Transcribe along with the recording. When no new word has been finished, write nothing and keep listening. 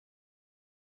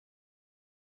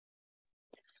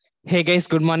Hey guys,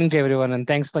 good morning to everyone and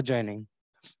thanks for joining.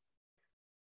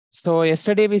 So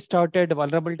yesterday we started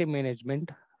vulnerability management.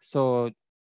 So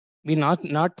we not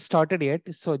started yet.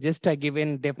 So just I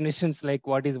given definitions like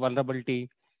what is vulnerability,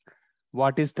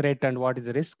 what is threat and what is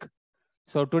risk.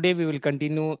 So today we will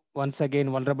continue once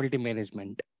again vulnerability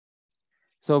management.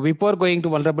 So before going to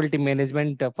vulnerability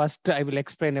management, first I will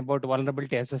explain about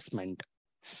vulnerability assessment.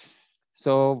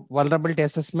 So vulnerability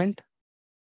assessment.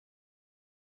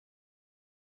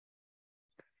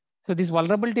 So this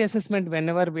vulnerability assessment,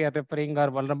 whenever we are referring or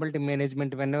vulnerability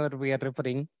management, whenever we are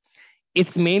referring,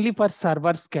 it's mainly for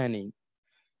server scanning,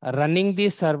 running the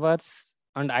servers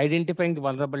and identifying the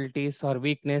vulnerabilities or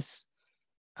weakness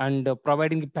and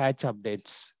providing the patch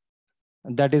updates.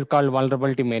 That is called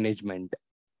vulnerability management.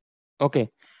 Okay.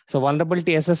 So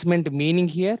vulnerability assessment meaning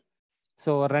here.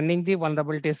 So running the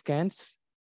vulnerability scans,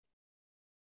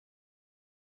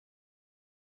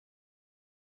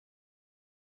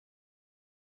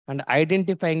 and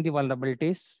identifying the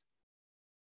vulnerabilities,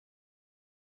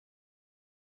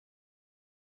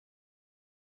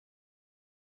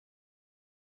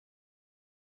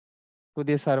 to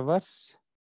the servers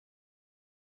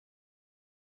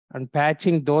and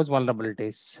patching those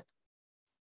vulnerabilities.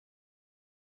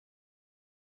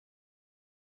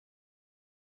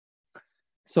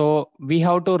 So we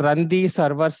have to run the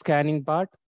server scanning part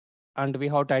and we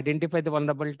have to identify the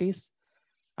vulnerabilities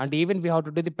and even we have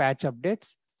to do the patch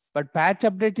updates. But patch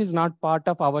update is not part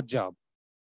of our job.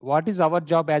 What is our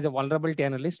job as a vulnerability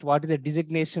analyst? What is the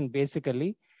designation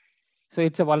basically? So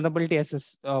it's a vulnerability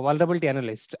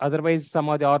analyst. Otherwise, some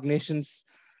of the organizations,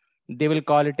 they will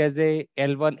call it as a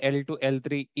L1, L2,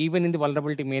 L3, even in the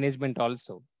vulnerability management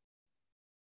also.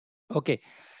 Okay.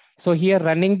 So here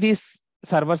running this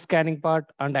server scanning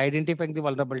part and identifying the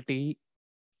vulnerabilities,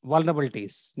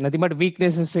 nothing but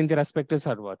weaknesses in the respective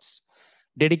servers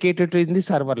dedicated to in the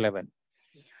server level.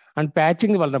 And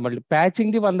patching the vulnerability.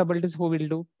 Patching the vulnerabilities, who will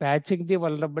do? Patching the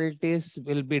vulnerabilities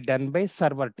will be done by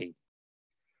server team.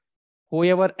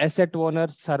 Whoever asset owner,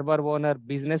 server owner,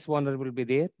 business owner will be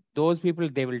there. Those people,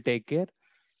 they will take care.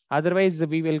 Otherwise,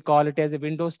 we will call it as a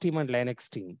Windows team and Linux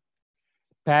team.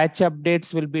 Patch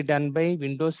updates will be done by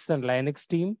Windows and Linux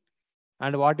team.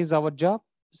 And what is our job?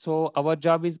 So our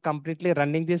job is completely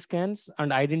running the scans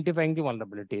and identifying the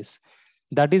vulnerabilities.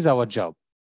 That is our job.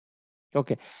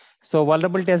 Okay. So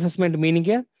vulnerability assessment meaning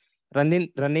here, running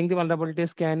the vulnerability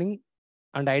scanning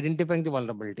and identifying the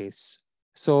vulnerabilities.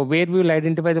 So where we will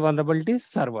identify the vulnerabilities?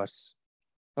 Servers.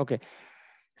 Okay.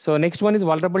 So next one is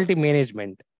vulnerability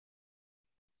management.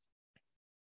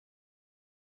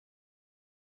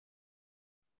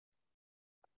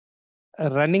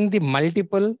 Running the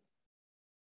multiple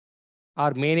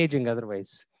or managing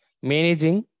otherwise.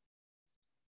 Managing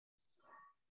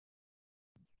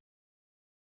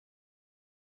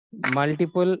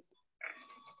multiple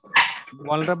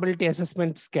vulnerability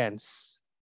assessment scans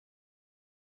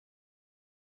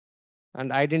and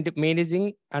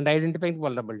managing and identifying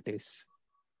vulnerabilities.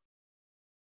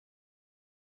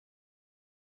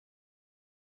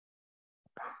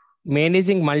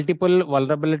 Managing multiple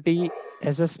vulnerability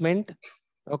assessment.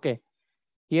 Okay.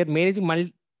 Here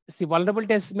managing see,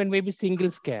 vulnerability assessment may be single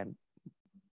scan,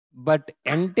 but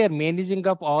entire managing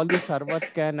of all the server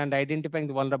scan and identifying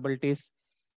the vulnerabilities,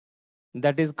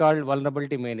 that is called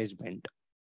vulnerability management.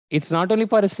 It's not only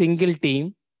for a single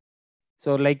team.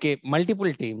 So like a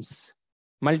multiple teams.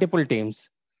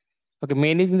 Okay,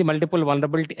 managing the multiple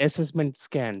vulnerability assessment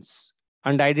scans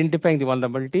and identifying the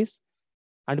vulnerabilities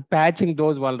and patching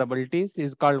those vulnerabilities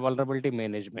is called vulnerability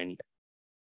management.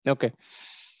 Okay.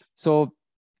 So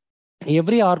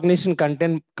every organization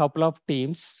contains couple of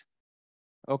teams.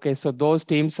 Okay, so those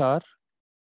teams are,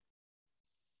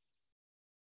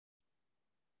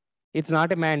 it's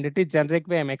not a mandatory, generic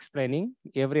way I'm explaining.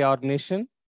 Every organization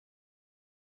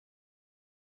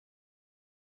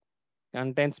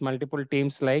contains multiple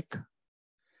teams, like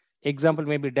example,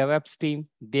 maybe DevOps team,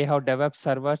 they have DevOps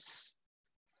servers.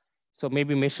 So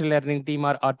maybe machine learning team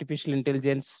or artificial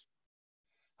intelligence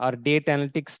or data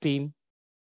analytics team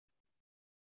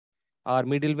or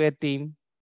middleware team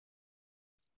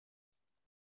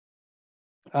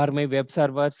or maybe web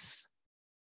servers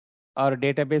or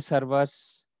database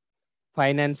servers,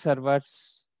 finance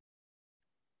servers.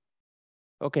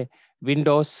 Okay,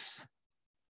 Windows,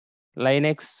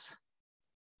 Linux.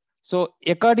 So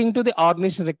according to the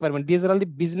organization requirement, these are all the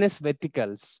business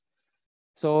verticals.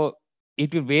 So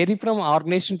it will vary from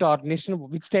organization to organization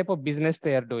which type of business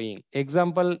they are doing.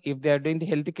 Example, if they are doing the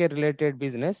healthcare related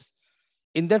business,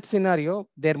 in that scenario,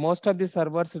 there most of the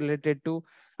servers related to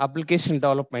application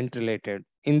development related.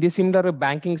 In the similar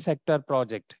banking sector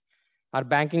project or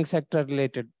banking sector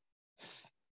related,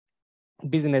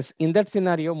 business. In that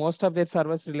scenario, most of their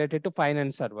servers related to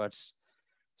finance servers.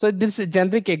 So this is a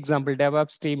generic example: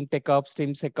 DevOps team, TechOps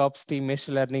team, SecOps team,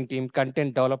 machine learning team,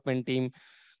 content development team,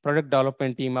 product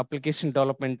development team, application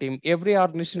development team. Every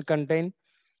organization contain.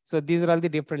 So these are all the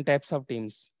different types of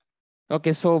teams.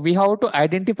 Okay, so we have to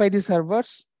identify the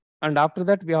servers, and after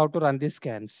that we have to run the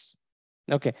scans.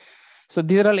 Okay, so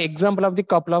these are all example of the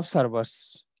couple of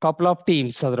servers, couple of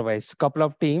teams, otherwise couple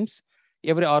of teams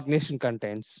every organization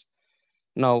contains.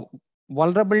 Now,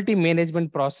 vulnerability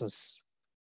management process.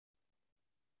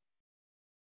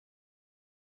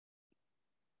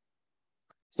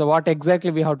 So what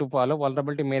exactly we have to follow?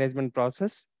 Vulnerability management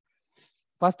process.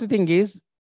 First thing is,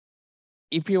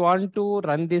 if you want to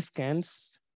run these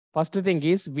scans, first thing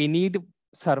is we need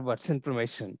servers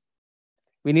information.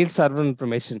 We need server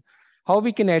information. How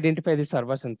we can identify the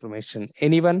server's information?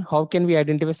 Anyone? How can we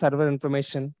identify server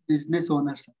information? Business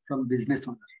owners, from business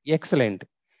owner. Excellent.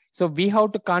 So we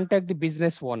have to contact the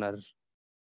business owner.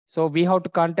 So we have to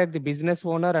contact the business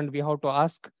owner and we have to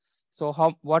ask, so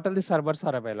what are the servers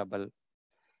are available?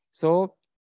 So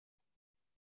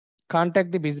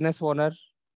contact the business owner.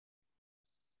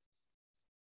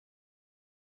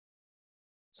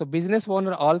 So business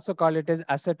owner also call it as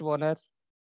asset owner.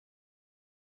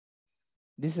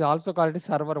 This is also called as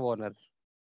server owner.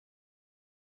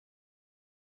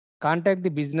 Contact the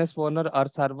business owner or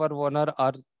server owner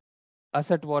or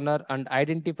asset owner and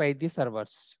identify the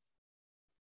servers.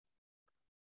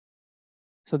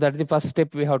 So that's the first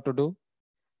step we have to do.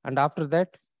 And after that,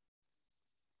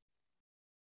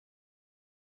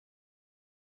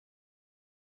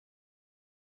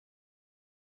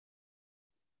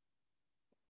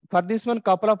 for this one,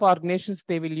 couple of organizations,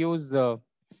 they will use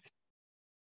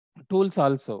tools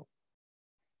also.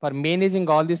 For managing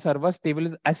all the servers, they will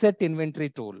use asset inventory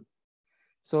tool.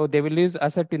 So they will use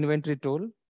asset inventory tool.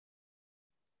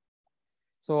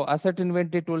 So asset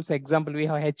inventory tools, example, we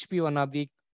have HP, one of the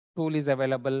tool is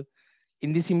available.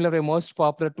 In the similar way, most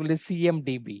popular tool is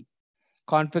CMDB,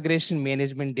 configuration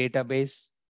management database.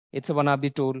 It's one of the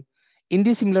tool. In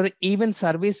the similar, even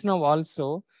ServiceNow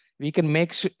also, we can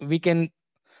make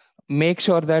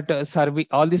sure that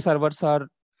all the servers are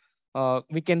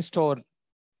we can store.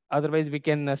 Otherwise, we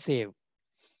can save.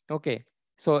 Okay.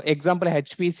 So example,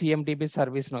 HP, CMDB,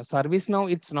 ServiceNow.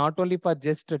 ServiceNow, it's not only for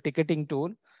just a ticketing tool.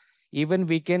 Even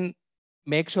we can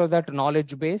make sure that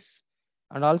knowledge base,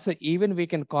 and also even we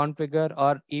can configure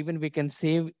or even we can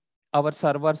save our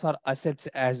servers or assets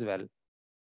as well.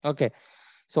 Okay.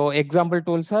 So example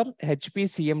tools are HP,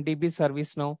 CMDB,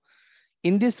 ServiceNow.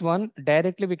 In this one,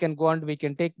 directly we can go and we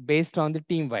can take based on the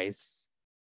team wise.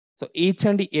 So each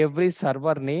and every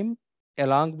server name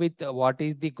along with what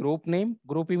is the group name.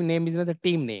 Group name is the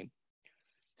team name.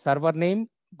 Server name,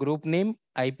 group name,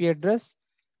 IP address,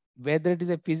 whether it is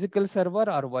a physical server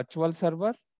or virtual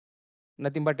server.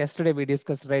 Nothing but yesterday we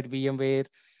discussed, right? VMware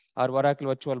or Oracle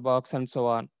VirtualBox and so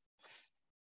on.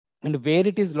 And where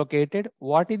it is located,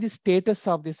 what is the status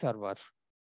of the server?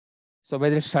 So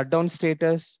whether it's shutdown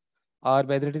status or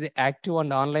whether it is active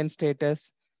and online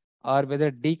status or whether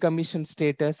decommission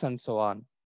status and so on.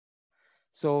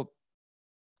 So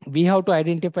we have to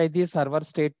identify the server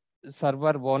state,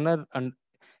 server owner. And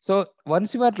so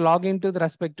once you are logged into the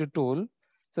respective tool,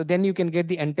 so then you can get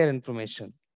the entire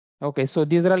information. Okay, so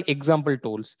these are all example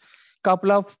tools.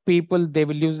 Couple of people, they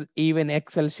will use even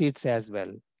Excel sheets as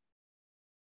well.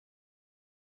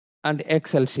 And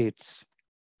Excel sheets.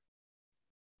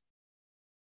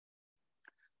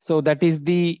 So that is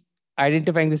the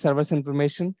identifying the server's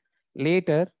information.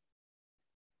 Later,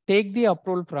 take the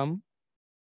approval from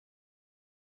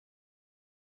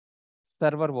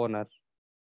server owner.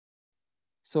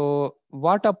 So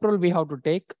what approval we have to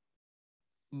take?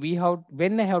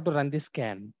 When I have to run the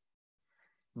scan.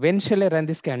 When shall I run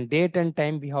the scan? Date and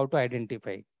time we have to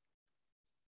identify.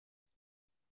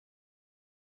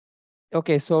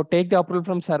 Okay, so take the approval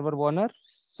from server owner.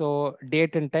 So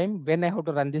date and time when I have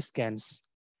to run the scans.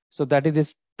 So that is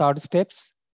this third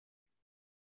steps.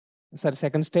 Sorry,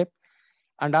 second step.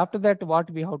 And after that,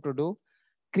 what we have to do?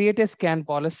 Create a scan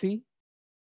policy.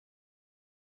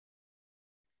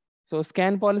 So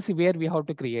scan policy where we have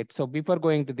to create. So before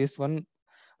going to this one,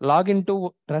 log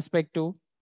into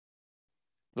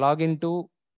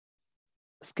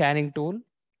scanning tool.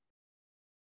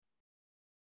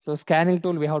 So scanning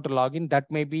tool, we have to log in. That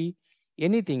may be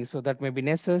anything. So that may be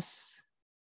Nessus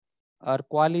or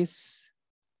Qualys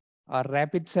or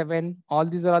Rapid7. All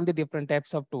these are all the different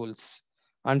types of tools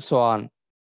and so on.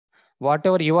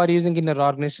 Whatever you are using in your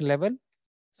organization level.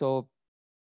 So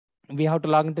we have to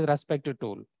log into the respective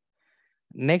tool.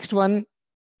 Next one,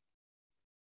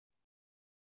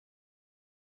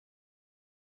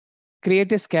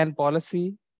 create a scan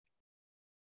policy.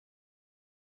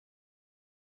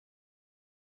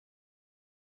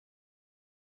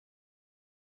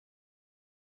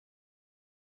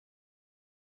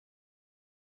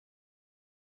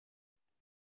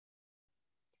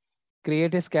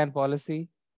 Create a scan policy.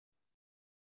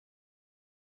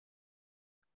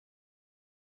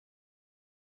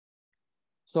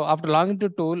 So after logging to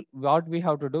tool, what we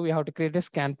have to do, we have to create a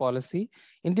scan policy.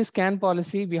 In this scan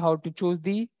policy, we have to choose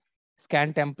the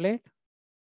scan template.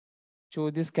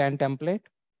 Choose the scan template.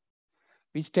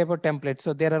 Which type of template?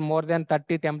 So there are more than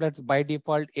 30 templates by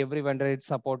default. Every vendor is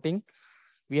supporting.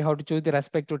 We have to choose the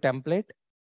respective template,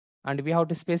 and we have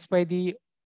to specify the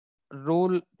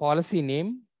rule policy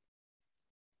name.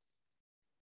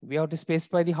 We have to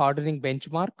specify the hardening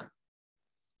benchmark.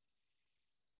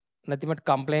 Nothing but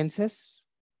compliances.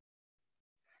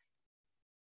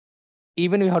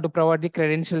 Even we have to provide the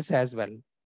credentials as well.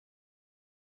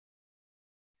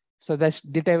 So that's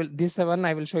this one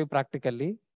I will show you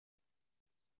practically.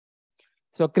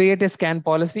 So create a scan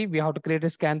policy. We have to create a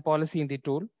scan policy in the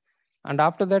tool. And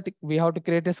after that, we have to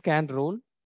create a scan rule.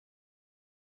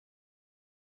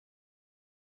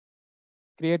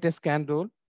 Create a scan rule.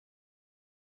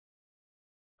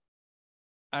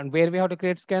 And where we have to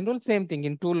create scan rule, same thing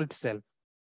in tool itself.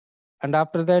 And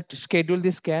after that, schedule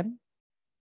the scan.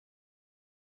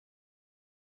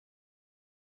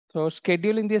 So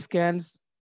scheduling the scans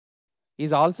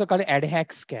is also called ad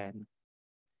hoc scan.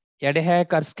 Ad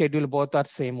hoc or schedule, both are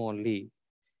same only.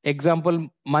 Example,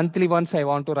 monthly once I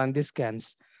want to run the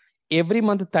scans. Every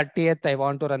month 30th, I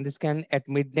want to run the scan at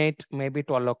midnight, maybe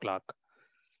 12 o'clock.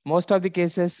 Most of the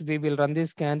cases, we will run the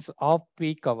scans off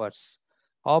peak hours.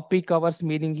 Off peak hours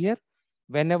meaning here,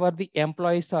 whenever the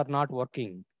employees are not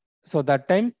working. So that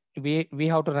time we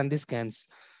have to run the scans.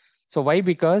 So why?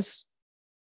 Because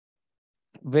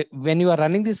when you are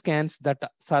running the scans, that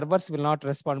servers will not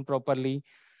respond properly.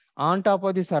 On top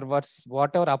of the servers,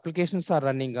 whatever applications are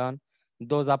running on,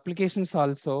 those applications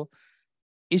also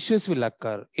issues will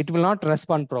occur. It will not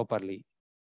respond properly.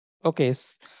 Okay.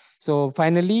 So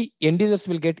finally, end users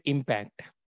will get impact.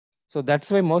 So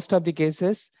that's why most of the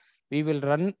cases we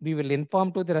will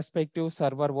inform to the respective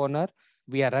server owner,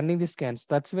 we are running the scans.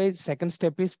 That's why second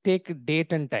step is take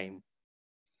date and time.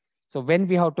 So when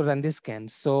we have to run the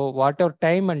scans, so whatever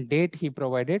time and date he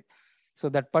provided, so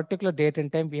that particular date and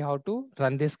time we have to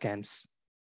run the scans.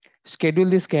 Schedule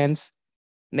the scans.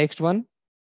 Next one.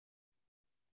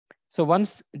 So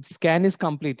once scan is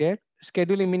completed,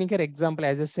 scheduling meaning here example,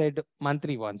 as I said,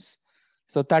 monthly ones.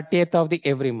 So 30th of the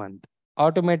every month,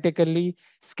 automatically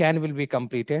scan will be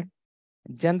completed.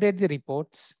 Generate the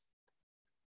reports.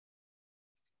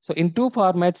 So in two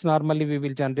formats, normally we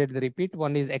will generate the repeat.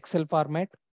 One is Excel format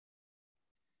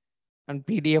and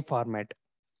PDF format.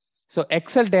 So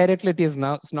Excel directly it is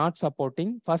now not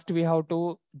supporting. First, we have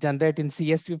to generate in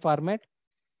CSV format.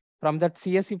 From that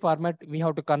CSV format, we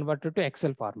have to convert it to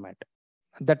Excel format.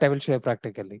 That I will show you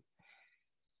practically.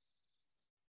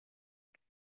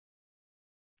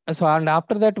 So, and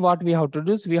after that, what we have to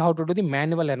do is we have to do the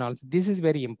manual analysis. This is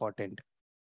very important.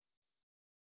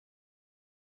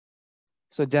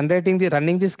 So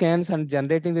running the scans and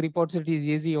generating the reports, it is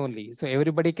easy only. So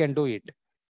everybody can do it.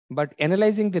 But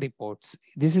analyzing the reports,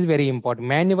 this is very important.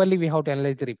 Manually, we have to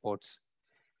analyze the reports.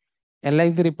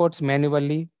 Analyze the reports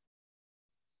manually.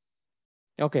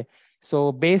 Okay.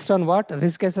 So based on what?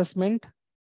 Risk assessment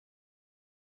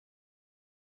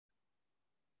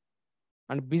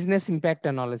and business impact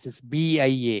analysis,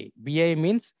 BIA. BIA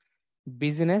means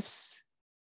business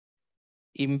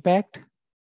impact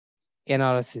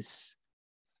analysis.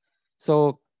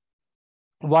 So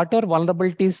what are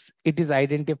vulnerabilities it is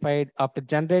identified after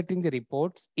generating the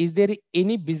reports? Is there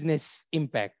any business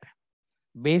impact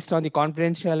based on the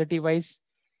confidentiality wise,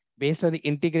 based on the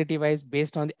integrity wise,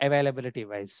 based on the availability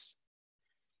wise?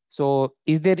 So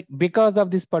is there, because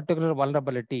of this particular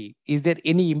vulnerability, is there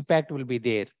any impact will be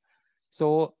there?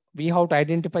 So we have to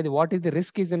identify what is the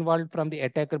risk is involved from the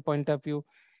attacker point of view.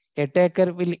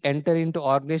 Attacker will enter into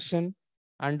organization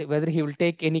and whether he will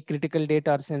take any critical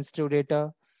data or sensitive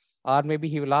data, or maybe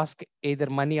he will ask either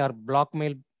money or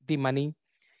blackmail the money.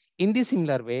 In the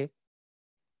similar way,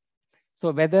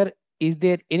 so whether is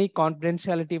there any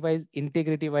confidentiality wise,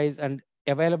 integrity wise, and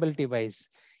availability wise,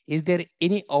 is there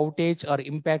any outage or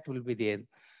impact will be there?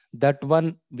 That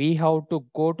one we have to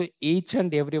go to each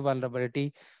and every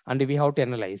vulnerability and we have to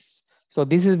analyze. So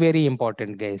this is very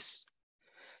important, guys.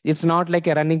 It's not like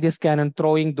running this scan and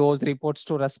throwing those reports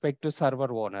to respective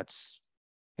server owners.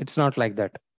 It's not like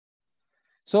that.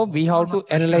 So we Sir, have one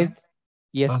to analyze. question.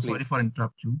 Yes, Sorry please. for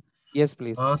interrupt you. Yes,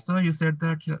 please. Sir, you said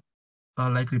that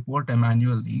like report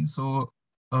manually. So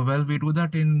well, we do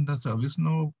that in the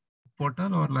ServiceNow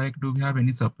portal, or like do we have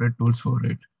any separate tools for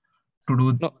it to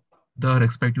do No. the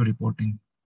respective reporting?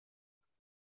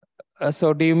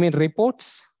 So do you mean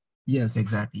reports? Yes,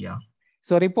 exactly. Yeah.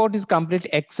 So report is complete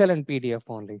Excel and PDF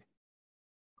only.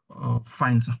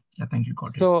 Fine, sir. Yeah, thank you. Got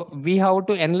it. So we have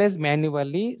to analyze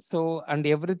manually. So, and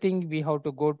everything we have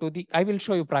to go to the, I will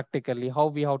show you practically how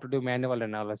we have to do manual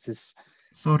analysis.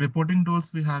 So reporting tools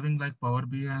we having like Power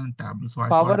BI and Tableau. So I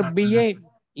thought Power that we'll have BI,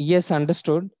 yes,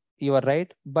 understood. You are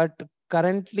right. But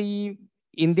currently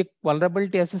in the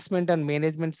vulnerability assessment and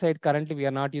management side, currently we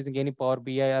are not using any Power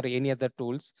BI or any other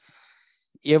tools.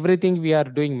 Everything we are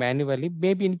doing manually.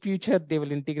 Maybe in future they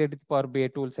will integrate with Power BI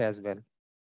tools as well.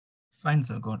 fine,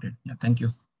 sir. Got it. Yeah, thank you.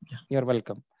 Yeah. You're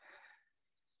welcome.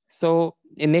 So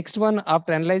in next one,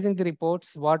 after analyzing the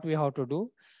reports, what we have to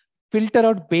do, filter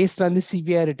out based on the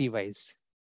severity wise.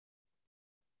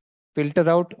 Filter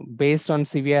out based on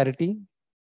severity.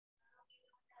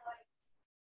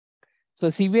 So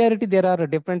severity, there are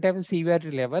different types of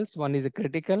severity levels. One is a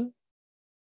critical.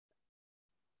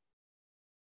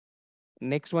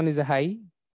 Next one is a high,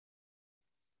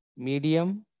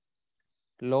 medium,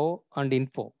 low, and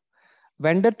info.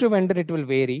 Vendor to vendor, it will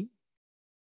vary.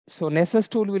 So Nessus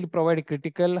tool will provide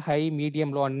critical, high,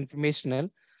 medium, low, and informational.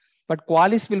 But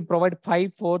Qualys will provide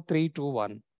 5, 4, 3, 2,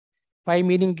 1. 5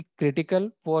 meaning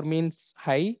critical, 4 means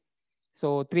high,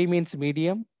 so 3 means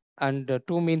medium, and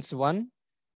 2 means 1.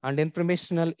 And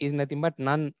informational is nothing but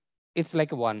none. It's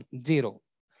like 1, 0.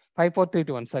 5, 4, 3,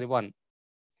 2, 1. Sorry, 1.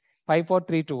 5, 4,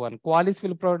 3, 2, 1. Qualys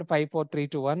will provide 5, 4, 3,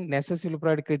 2, 1. Nessus will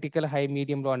provide critical, high,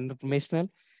 medium, low, and informational.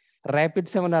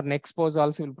 Rapid7 or Nexpose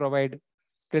also will provide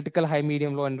critical, high,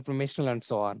 medium, low, and informational, and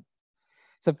so on.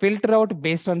 So filter out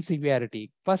based on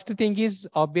severity. First thing is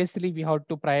obviously we have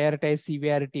to prioritize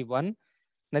severity 1,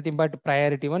 nothing but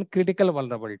priority 1, critical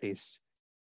vulnerabilities.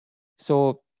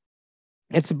 So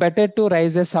it's better to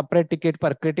raise a separate ticket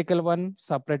for critical one,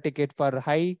 separate ticket for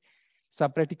high,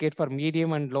 separate ticket for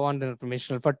medium and low and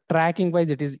informational. For tracking wise,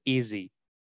 it is easy.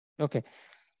 Okay.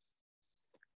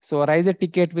 So raise a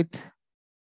ticket with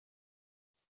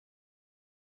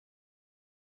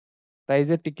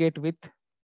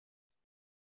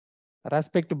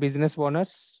respect to business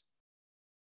owners.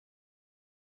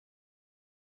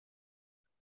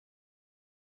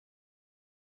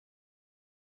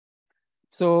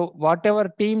 So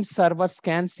whatever team servers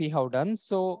can see how done.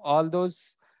 So all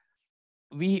those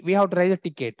we have to raise a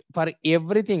ticket for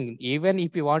everything, even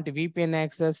if you want VPN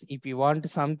access, if you want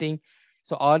something.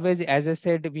 So always, as I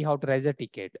said, we have to raise a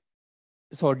ticket.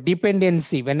 So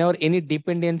dependency, whenever any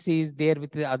dependency is there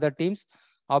with the other teams,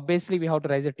 obviously we have to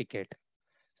raise a ticket.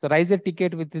 So raise a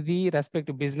ticket with the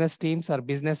respective business teams or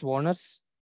business owners.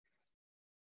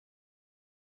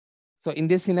 So in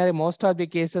this scenario, most of the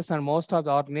cases and most of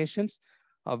the organizations,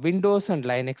 Windows and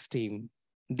Linux team,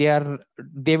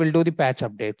 they will do the patch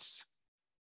updates.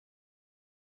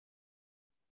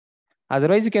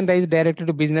 Otherwise, you can raise directly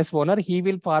to business owner. He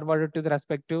will forward it to the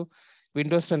respective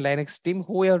Windows and Linux team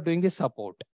who are doing the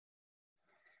support.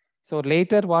 So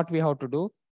later, what we have to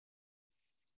do,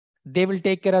 they will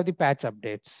take care of the patch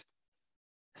updates.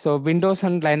 So Windows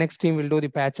and Linux team will do the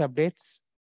patch updates.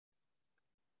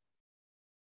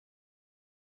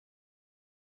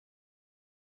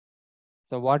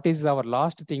 So what is our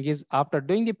last thing is after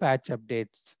doing the patch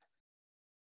updates,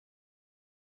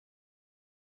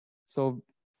 so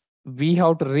we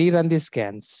have to rerun the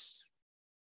scans.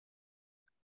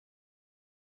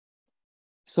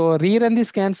 So rerun the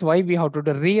scans, why we have to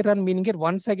do rerun, meaning here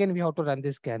once again we have to run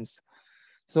the scans.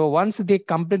 So once they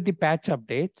complete the patch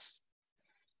updates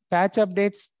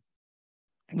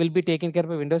will be taken care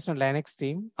by Windows and Linux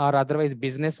team or otherwise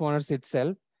business owners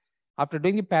itself. After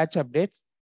doing the patch updates,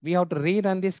 we have to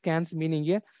rerun the scans, meaning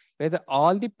here whether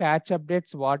all the patch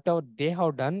updates, whatever they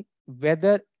have done,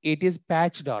 whether it is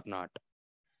patched or not.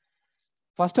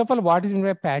 First of all, what is meant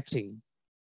by patching?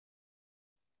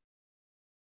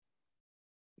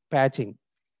 Patching.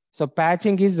 So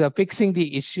patching is fixing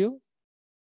the issue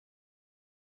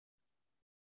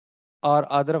or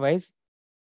otherwise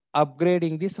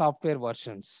upgrading the software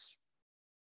versions.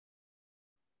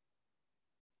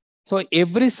 So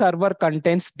every server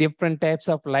contains different types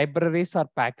of libraries or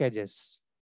packages.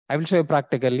 I will show you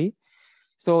practically.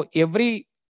 So every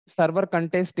server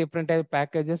contains different type of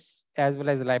packages as well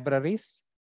as libraries.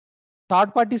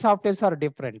 Third-party softwares are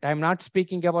different. I'm not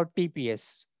speaking about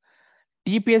TPS.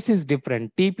 TPS is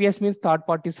different. TPS means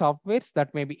third-party softwares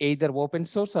that may be either open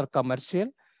source or commercial.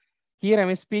 Here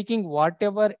I'm speaking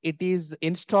whatever it is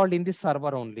installed in the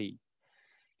server only.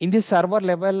 In the server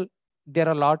level, there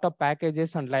are a lot of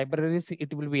packages and libraries.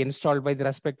 It will be installed by the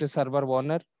respective server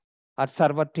owner or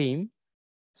server team.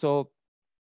 So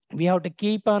we have to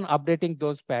keep on updating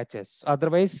those patches.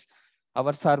 Otherwise,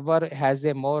 our server has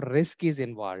a more risk is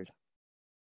involved.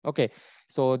 Okay,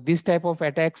 so this type of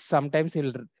attacks sometimes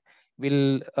will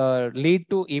lead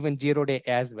to even 0-day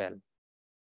as well.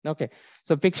 Okay,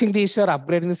 so fixing the issue or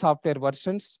upgrading the software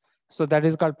versions. So that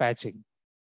is called patching.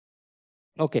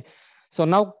 Okay, so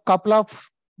now couple of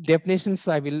definitions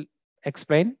I will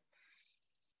explain.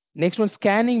 Next one,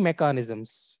 scanning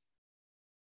mechanisms.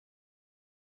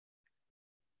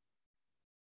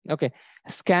 Okay,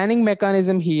 scanning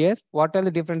mechanism here. What are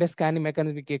the different scanning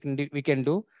mechanisms we can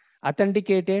do?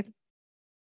 Authenticated,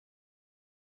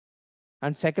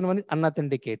 and second one is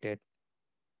unauthenticated.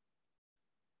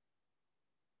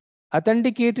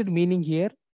 Authenticated meaning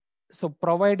here, so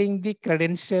providing the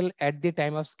credential at the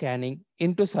time of scanning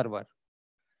into server.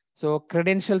 So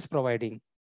credentials providing.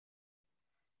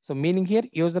 So meaning here,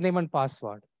 username and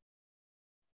password.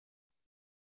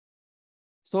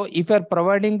 So if you are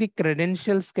providing the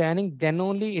credential scanning, then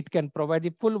only it can provide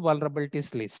the full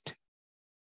vulnerabilities list.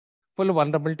 Full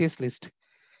vulnerabilities list.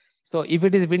 So if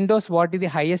it is Windows, what is the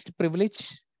highest privilege?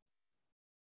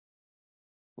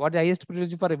 What is the highest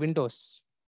privilege for Windows?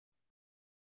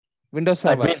 Windows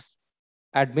servers.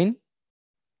 Admin.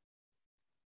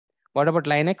 What about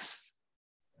Linux?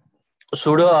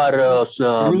 Sudo or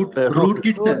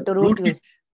Rootkit, sir. Rootkit.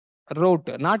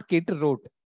 Root, not kit, root.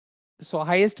 So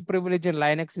highest privilege in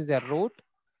Linux is a root,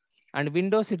 and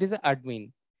Windows it is an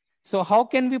admin. So how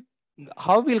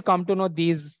we'll come to know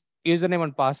these username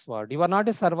and password? You are not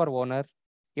a server owner.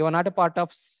 You are not a part of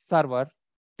server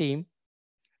team.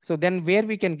 So then where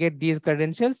we can get these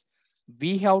credentials?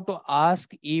 We have to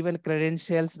ask even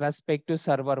credentials respect to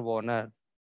server owner.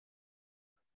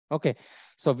 Okay,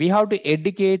 so we have to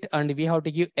educate and we have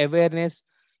to give awareness.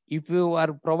 If you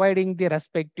are providing the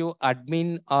respective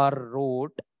admin or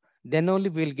root, then only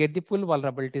we'll get the full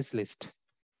vulnerabilities list.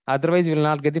 Otherwise, we will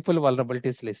not get the full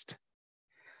vulnerabilities list.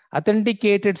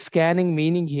 Authenticated scanning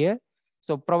meaning here,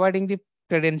 so providing the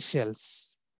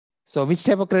credentials. So which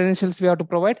type of credentials we have to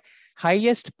provide?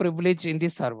 Highest privilege in the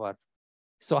server.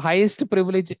 So highest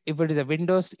privilege, if it is a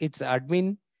Windows, it's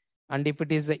admin, and if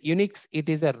it is a Unix, it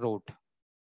is a root.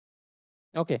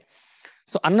 Okay,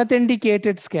 so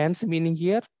unauthenticated scans meaning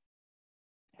here,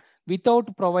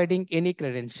 without providing any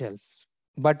credentials,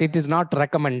 but it is not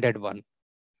recommended one.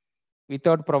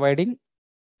 Without providing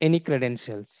any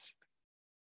credentials.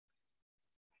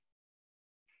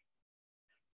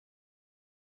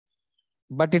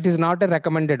 But it is not a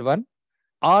recommended one.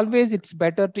 Always it's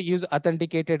better to use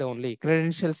authenticated only,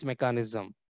 credentials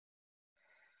mechanism.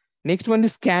 Next one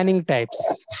is scanning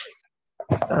types.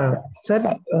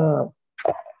 Sir,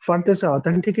 for this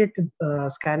authenticated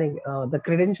scanning, the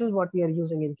credentials what we are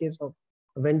using in case of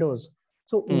Windows.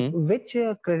 So which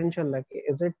credential, like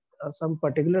is it some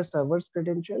particular server's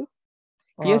credential?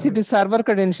 Yes, it is server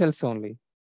credentials only.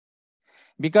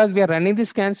 Because we are running the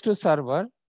scans to server,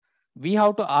 we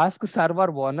have to ask server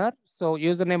owner, so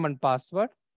username and password,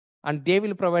 and they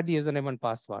will provide the username and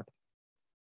password.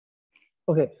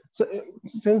 Okay, so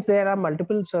since there are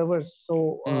multiple servers,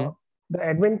 so the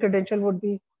admin credential would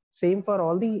be same for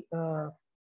all the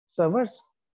servers?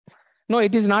 No,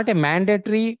 it is not a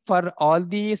mandatory for all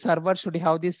the servers should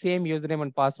have the same username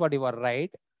and password. You are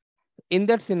right. In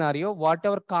that scenario,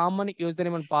 whatever common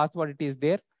username and password it is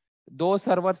there, those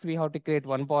servers we have to create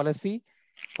one policy.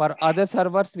 For other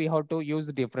servers, we have to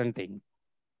use different thing.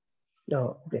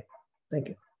 Oh, okay. Thank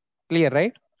you. Clear,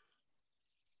 right?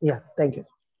 Yeah, thank you.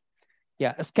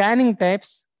 Yeah, scanning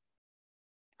types.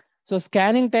 So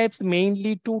scanning types,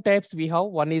 mainly two types we have.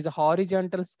 One is a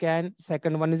horizontal scan.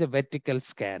 Second one is a vertical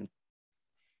scan.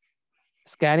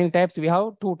 Scanning types, we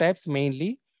have two types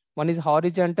mainly. One is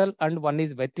horizontal and one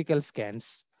is vertical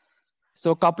scans.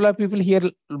 So a couple of people here,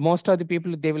 most of the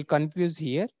people, they will confuse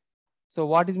here. So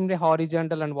what is meant by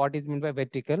horizontal and what is meant by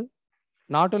vertical?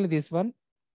 Not only this one.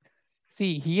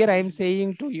 See, here I am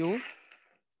saying to you,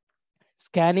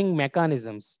 scanning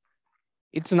mechanisms.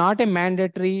 It's not a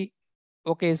mandatory.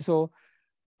 Okay, so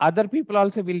other people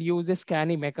also will use a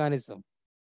scanning mechanism.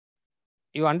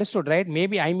 You understood, right?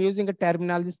 Maybe I'm using a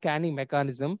terminology scanning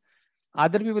mechanism.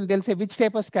 Other people, they'll say which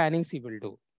type of scannings he will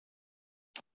do.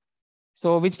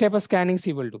 So which type of scannings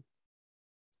he will do?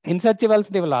 In such a way,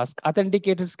 they will ask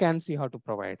authenticated scans you have to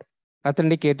provide.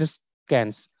 Authenticated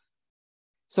scans.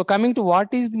 So coming to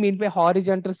what is meant by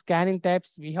horizontal scanning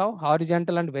types, we have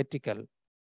horizontal and vertical.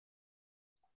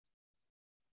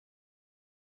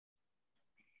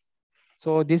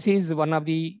 So this is one of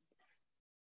the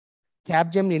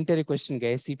Capgemini interview question,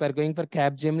 guys. If you are going for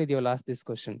Capgemini, they will ask this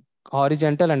question.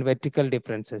 Horizontal and vertical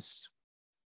differences.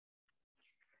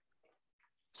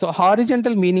 So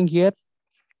horizontal meaning here,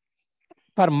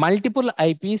 for multiple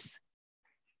IPs,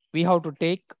 we have to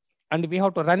take and we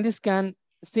have to run the scan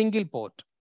single port.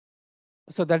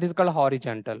 So that is called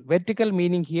horizontal. Vertical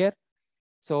meaning here,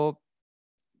 so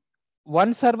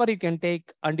one server you can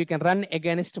take and you can run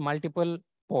against multiple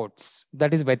ports.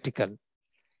 That is vertical.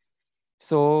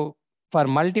 So for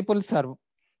multiple server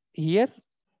here,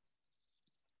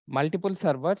 multiple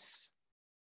servers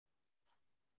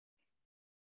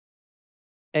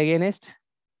against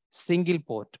single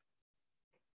port.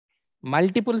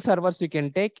 Multiple servers you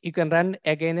can take, you can run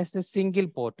against a single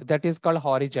port. That is called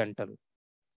horizontal.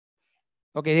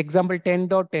 Okay, example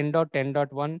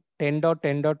 10.10.10.1,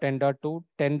 10.10.10.2,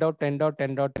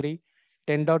 10.10.10.3,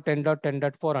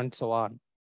 10.10.10.4, and so on.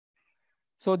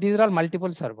 So these are all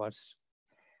multiple servers.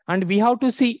 And we have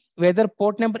to see whether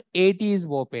port number 80 is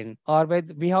open, or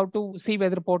whether we have to see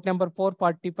whether port number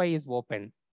 445 is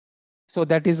open. So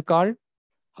that is called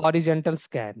horizontal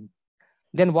scan.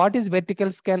 Then what is vertical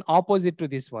scan? Opposite to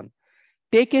this one.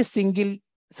 Take a single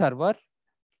server,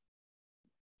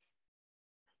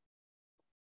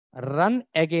 run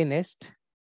against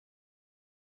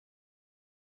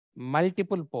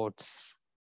multiple ports.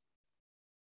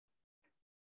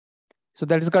 So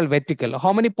that is called vertical.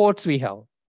 How many ports we have?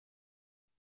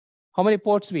 How many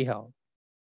ports we have?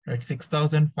 Right,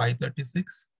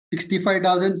 6,536.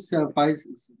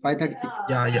 65,536.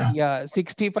 Yeah.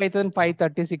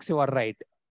 65,536. You are right.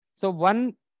 So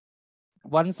one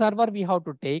server we have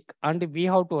to take and we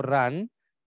have to run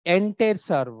entire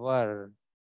server.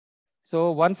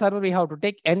 So one server we have to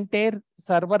take, entire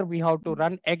server we have to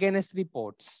run against the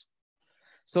ports.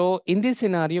 So in this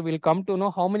scenario, we'll come to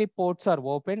know how many ports are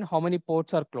open, how many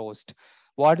ports are closed.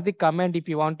 What is the command if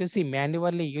you want to see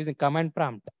manually using command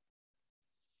prompt?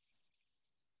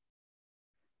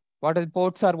 What are the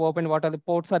ports are open? What are the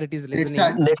ports are it is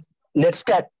listening?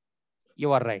 Netstat.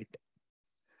 You are right.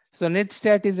 So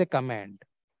netstat is a command.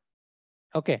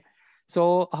 Okay.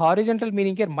 So horizontal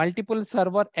meaning here, multiple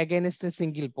server against a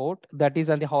single port. That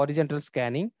is on the horizontal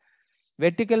scanning.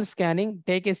 Vertical scanning,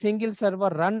 take a single server,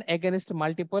 run against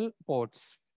multiple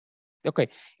ports. Okay.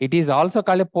 It is also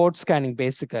called a port scanning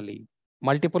basically.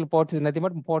 Multiple ports is nothing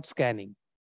but port scanning.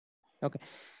 Okay.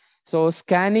 So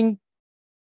scanning,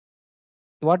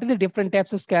 what are the different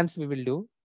types of scans we will do?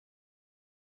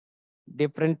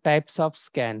 Different types of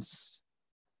scans.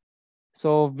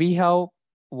 So we have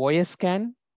OS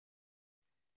scan.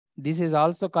 This is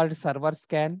also called server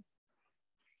scan.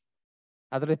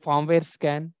 Other firmware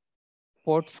scan,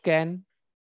 port scan,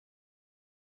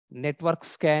 network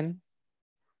scan,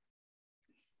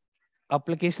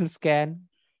 application scan,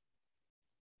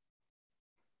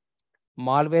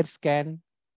 malware scan.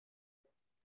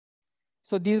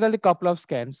 So these are the couple of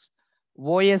scans.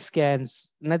 OS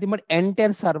scans, nothing but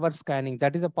entire server scanning.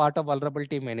 That is a part of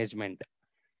vulnerability management.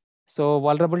 So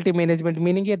vulnerability management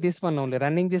meaning here this one only,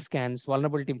 running the scans,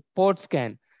 vulnerability port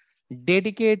scan,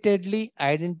 dedicatedly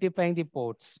identifying the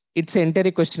ports. It's an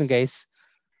entire question, guys.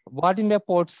 What is my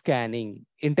port scanning?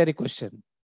 Entire question.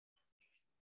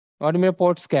 What is my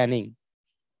port scanning?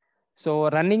 So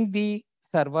running the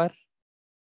server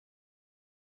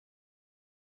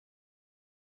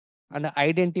and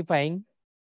identifying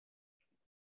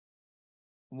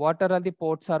what are all the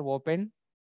ports are open,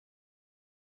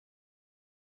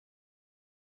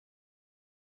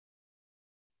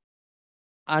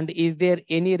 and is there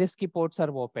any risky ports are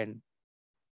open.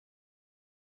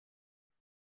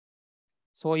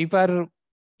 So if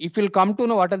you'll come to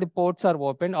know what are the ports are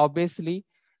open, obviously,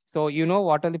 so you know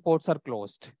what are the ports are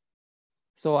closed.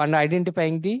 So and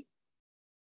identifying the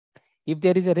if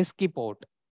there is a risky port.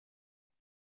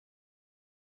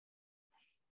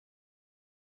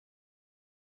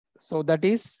 So that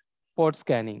is port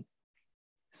scanning.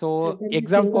 So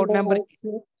exam port number,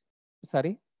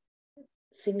 sorry.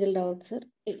 Singled out, sir.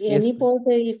 Yes, Any port,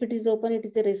 if it is open, it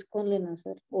is a risk only, no,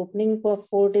 sir. Opening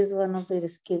port is one of the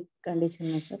risky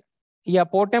condition, no, sir. Yeah,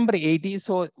 port number 80.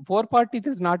 So 440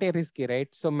 is not a risky, right?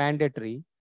 So mandatory.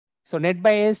 So net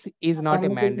bias is not a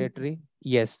mandatory.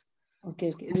 Yes. Okay.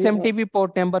 So SMTP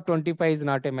port number 25 is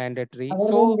not a mandatory.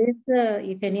 So this,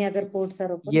 if any other ports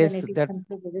are open, yes, then it is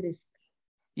considered as a risk.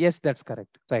 Yes, that's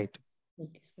correct. Right.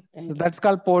 Okay, sir. Thank So you. that's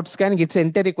called port scanning. It's an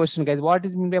entire question, guys. What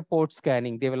is mean by port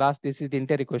scanning? They will ask. This is the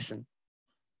entire question.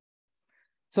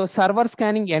 So server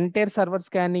scanning, entire server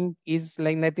scanning is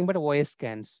like nothing but OS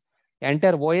scans.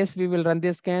 Enter OS, we will run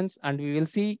the scans and we will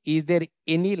see is there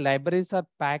any libraries or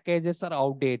packages are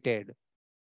outdated.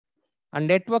 And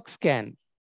network scan.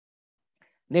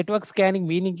 Network scanning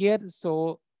meaning here.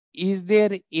 So is there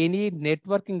any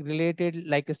networking related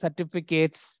like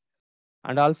certificates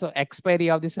and also expiry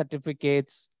of the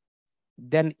certificates?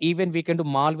 Then even we can do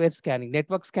malware scanning.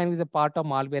 Network scanning is a part of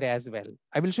malware as well.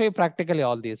 I will show you practically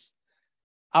all this.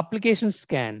 Application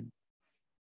scan.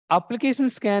 Application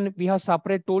scan, we have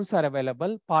separate tools are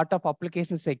available, part of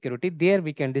application security. There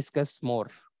we can discuss more.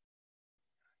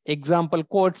 Example,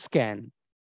 code scan.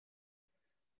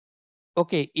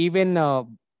 Okay, even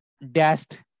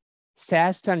DAST,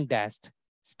 SAST and DAST,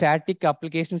 static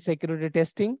application security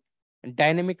testing,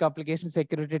 dynamic application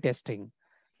security testing.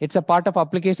 It's a part of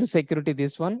application security,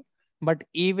 this one. But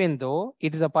even though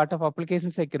it is a part of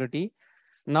application security,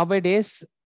 nowadays,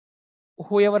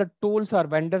 whoever tools or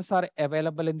vendors are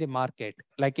available in the market,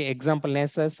 like example,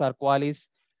 Nessus or Qualys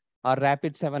or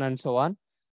Rapid7 and so on,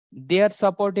 they are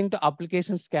supporting to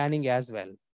application scanning as well.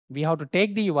 We have to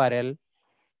take the URL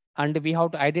and we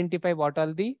have to identify what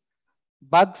all the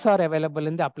bugs are available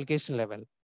in the application level.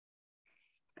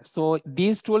 So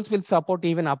these tools will support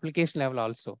even application level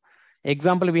also.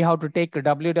 Example, we have to take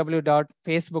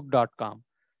www.facebook.com.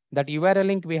 That URL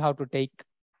link we have to take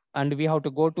and we have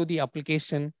to go to the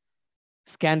application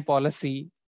scan policy.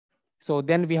 So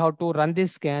then we have to run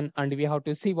this scan and we have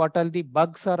to see what all the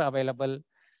bugs are available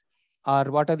or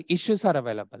what are the issues are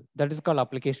available. That is called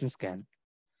application scan.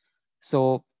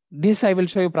 So this I will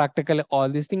show you practically all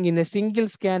these things. In a single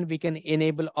scan, we can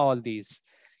enable all these.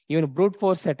 Even brute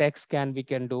force attack scan we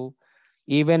can do.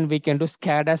 Even we can do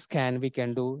SCADA scan, we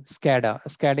can do SCADA.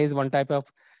 SCADA is one type of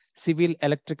civil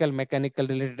electrical mechanical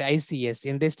related ICS,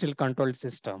 industrial control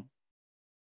system.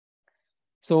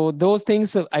 So those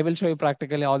things I will show you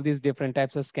practically all these different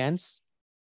types of scans.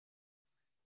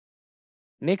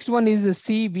 Next one is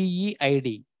CVE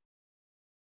ID.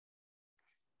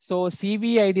 So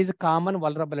CVE ID is a common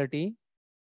vulnerability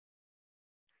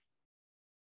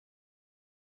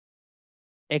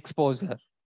exposure.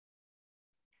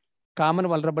 Common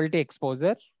vulnerability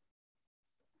exposure.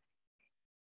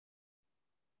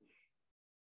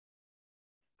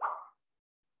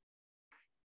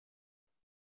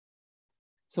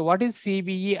 So what is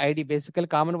CVE ID? Basically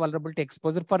common vulnerability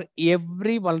exposure. For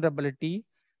every vulnerability,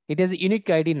 it has a unique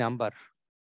ID number.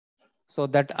 So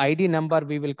that ID number,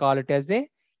 we will call it as a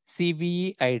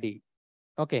CVE ID.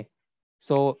 Okay.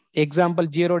 So example,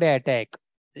 0-day attack.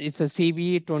 It's a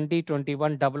CVE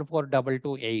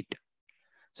 2021-44228.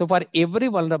 So for every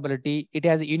vulnerability, it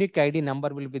has a unique ID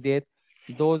number will be there.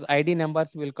 Those ID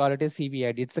numbers will call it a CVE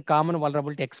ID. It's a common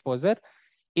vulnerability exposure.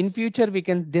 In future, we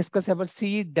can discuss about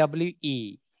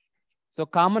CWE. So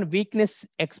common weakness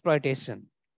exploitation.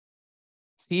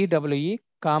 CWE,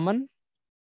 common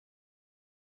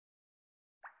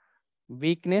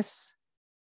weakness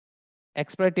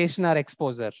exploitation or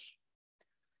exposure.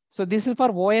 So this is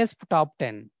for OS top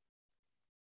 10.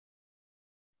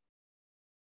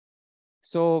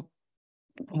 So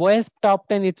OS top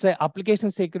 10, it's a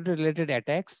application security related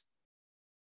attacks.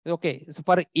 Okay, so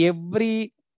for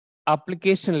every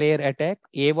application layer attack,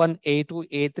 A1, A2,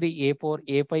 A3, A4,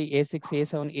 A5, A6,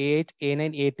 A7, A8,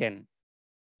 A9, A10.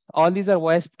 All these are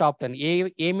OS top 10.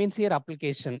 A means here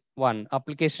application 1,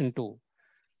 application 2,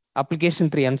 application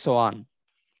 3, and so on.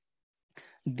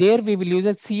 There we will use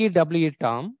a CWE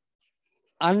term.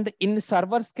 And in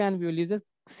server scan, we will use a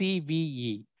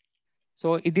CVE.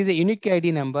 So it is a unique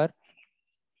ID number.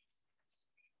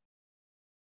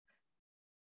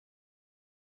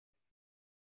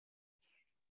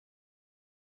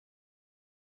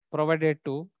 Provided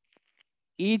to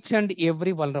each and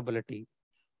every vulnerability.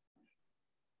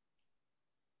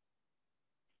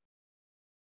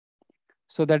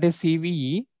 So that is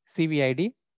CVE,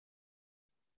 CVID.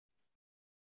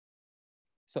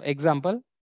 So example,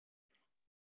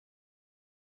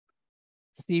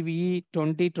 CVE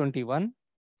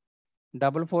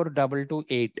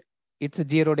 2021-44228. It's a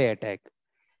 0-day attack.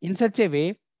 In such a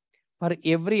way, for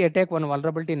every attack, one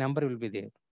vulnerability number will be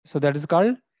there. So that is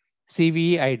called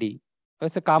CVE ID.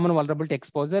 It's a common vulnerability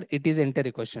exposure. It is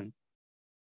entire question.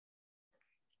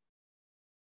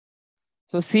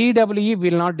 So CWE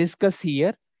will not discuss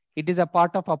here. It is a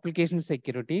part of application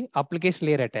security, application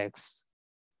layer attacks.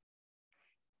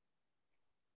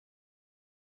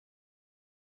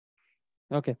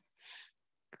 Okay.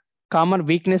 Common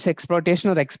weakness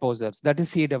exploitation or exposures. That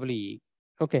is CWE.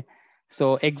 Okay.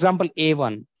 So example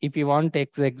A1. If you want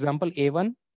example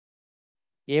A1,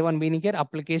 A1 meaning here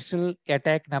application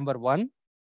attack number 1,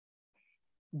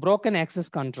 broken access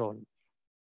control.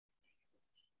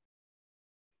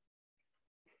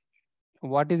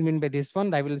 What is meant by this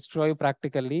one? I will show you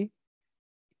practically.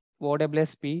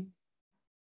 OWSP.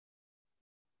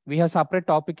 We have separate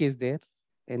topic is there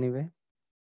anyway.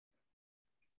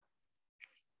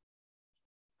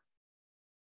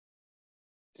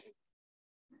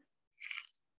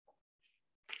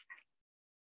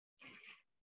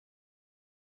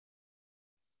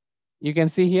 You can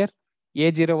see here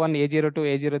A01, A02,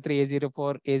 A03,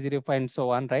 A04, A05, and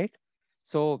so on, right?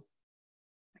 So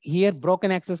here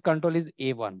broken access control is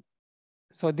A1.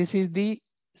 So this is the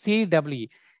CWE.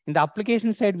 In the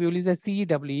application side, we will use a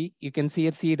CWE. You can see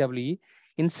here CWE.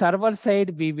 In server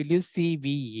side, we will use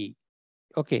CVE.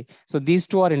 Okay, so these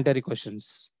two are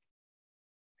inter-equations.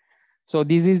 So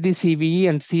this is the CVE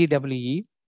and CWE.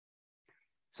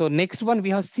 So next one,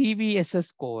 we have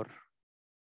CVSS core.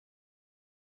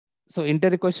 So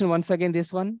inter-equation, once again,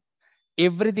 this one,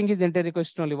 everything is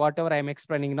inter-equation only. Whatever I'm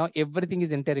explaining now, everything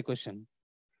is inter-equation.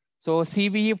 So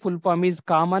CVE full form is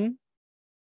common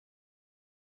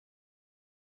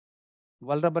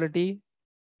vulnerability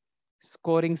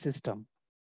scoring system.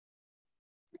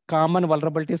 Common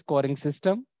vulnerability scoring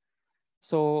system.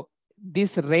 So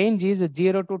this range is a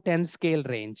 0 to 10 scale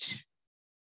range.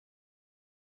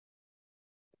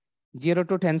 0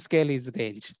 to 10 scale is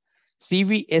range.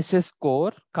 CVSS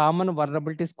score, common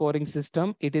vulnerability scoring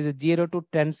system, it is a 0 to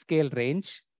 10 scale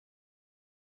range.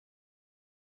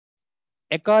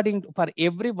 According to, for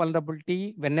every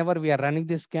vulnerability, whenever we are running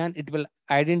this scan, it will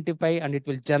identify and it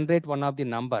will generate one of the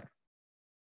number.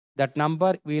 That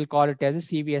number, we will call it as a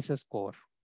CVSS score.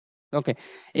 Okay,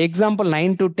 example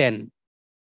 9 to 10.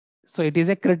 So it is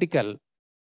a critical.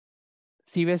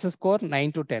 CVSS score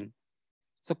 9 to 10.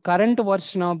 So current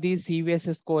version of the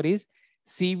CVSS score is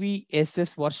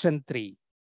CVSS version 3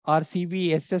 or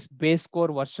CVSS base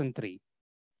score version 3.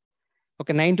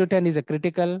 Okay, 9 to 10 is a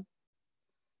critical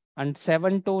and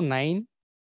 7 to 9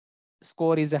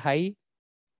 score is a high.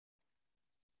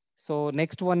 So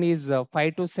next one is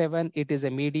 5 to 7, it is a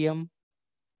medium.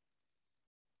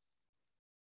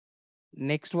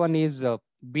 Next one is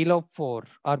below 4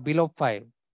 or below 5.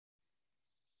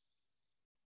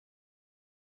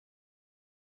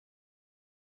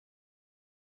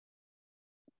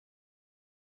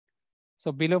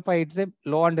 So below 5, it's a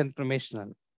low and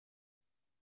informational.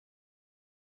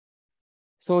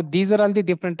 So these are all the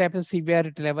different types of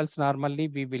severity levels normally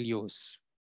we will use.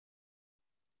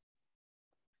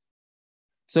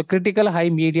 So critical, high,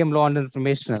 medium, low, and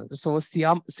informational. So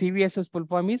CVSS full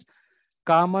form is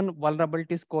common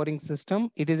vulnerability scoring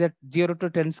system. It is at 0 to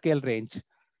 10 scale range.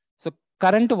 So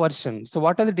current version. So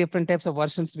what are the different types of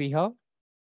versions we have?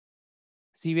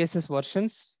 CVSS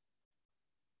versions.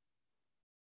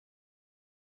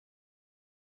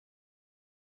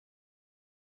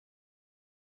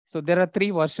 So there are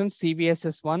 3 versions,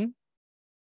 CVSS1,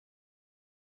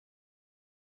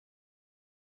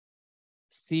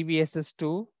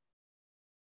 CVSS2,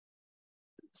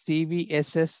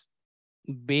 CVSS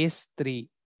base 3.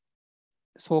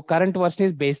 So current version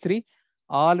is base 3.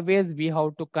 Always we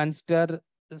have to consider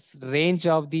range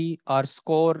of the or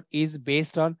score is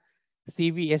based on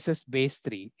CVSS base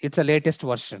 3. It's a latest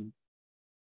version.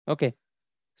 Okay.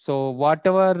 So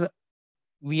whatever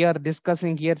we are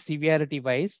discussing here severity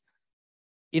wise,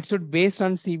 it should based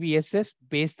on CVSS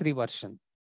base 3 version.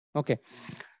 Okay.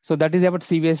 So that is about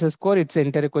CVSS score. It's an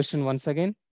inter question once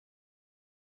again.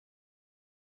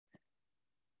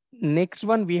 Next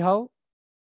one we have,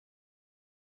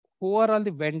 who are all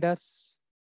the vendors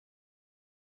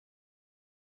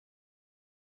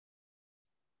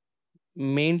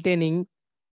maintaining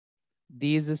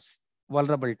these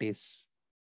vulnerabilities?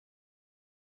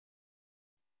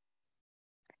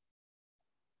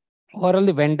 Who are all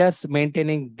the vendors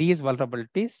maintaining these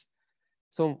vulnerabilities?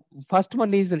 So first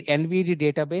one is an NVD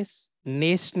database,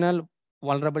 National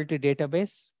Vulnerability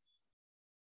Database.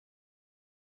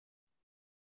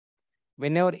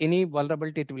 Whenever any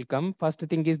vulnerability it will come, first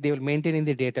thing is they will maintain in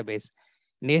the database,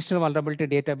 National Vulnerability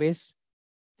Database.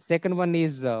 Second one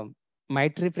is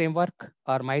MITRE framework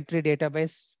or MITRE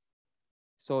database.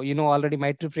 So you know already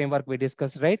MITRE framework we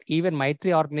discussed, right? Even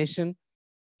MITRE organization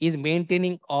is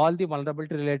maintaining all the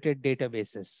vulnerability related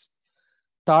databases.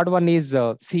 Third one is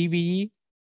CVE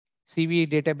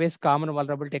database, Common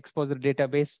Vulnerability Exposure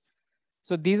Database.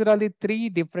 So these are all the 3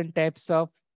 different types of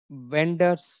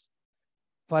vendors.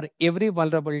 For every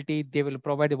vulnerability, they will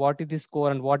provide what is the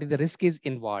score and what is the risk is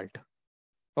involved.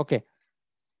 Okay.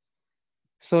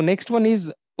 So next one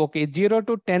is, okay, 0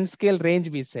 to 10 scale range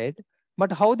we said,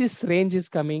 but how this range is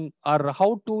coming or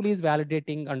how tool is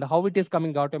validating and how it is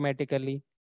coming automatically.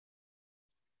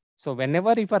 So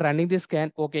whenever if you are running this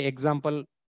scan, okay, example,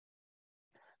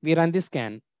 we run this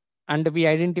scan and we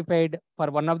identified for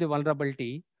one of the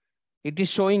vulnerability, it is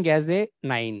showing as a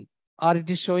 9 or it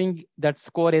is showing that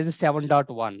score as a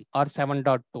 7.1 or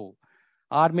 7.2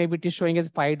 or maybe it is showing as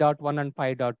 5.1 and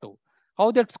 5.2.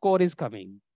 How that score is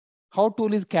coming? How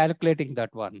tool is calculating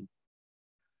that one?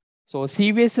 So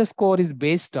CVSS score is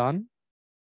based on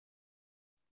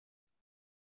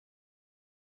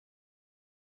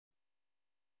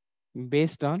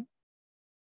based on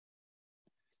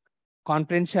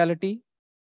confidentiality,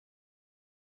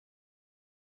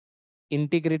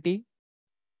 integrity,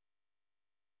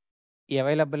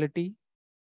 availability.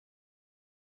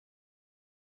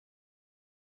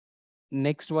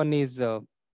 Next one is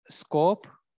scope.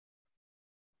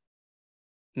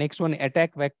 Next one,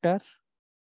 attack vector,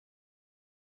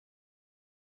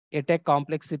 attack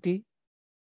complexity,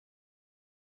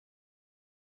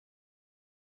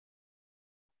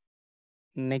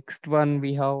 next one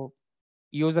we have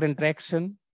user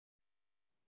interaction.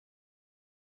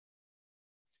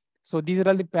 So these are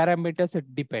all the parameters.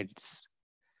 It depends.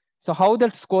 So how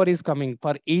that score is coming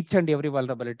for each and every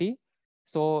vulnerability.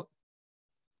 So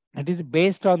it is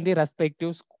based on the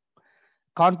respective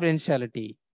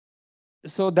confidentiality.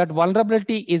 So that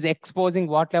vulnerability is exposing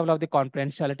what level of the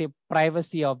confidentiality,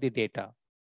 privacy of the data.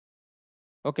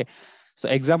 Okay. So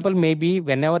example, maybe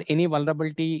whenever any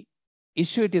vulnerability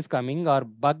issue it is coming or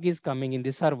bug is coming in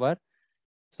the server.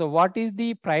 So what is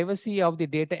the privacy of the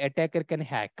data attacker can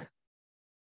hack?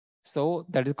 So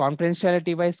that is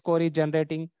confidentiality wise score is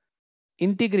generating.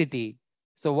 Integrity.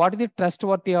 So what is the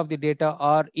trustworthy of the data,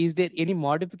 or is there any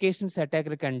modifications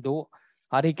attacker can do,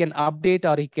 or he can update,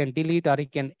 or he can delete, or he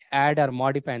can add or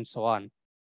modify and so on.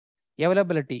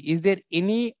 Availability. Is there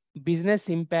any business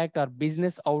impact or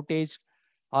business outage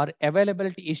or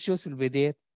availability issues will be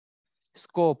there?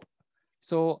 Scope.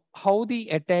 So how the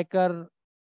attacker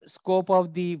scope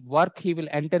of the work he will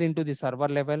enter into the server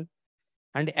level,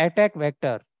 and attack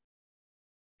vector.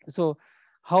 So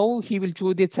how he will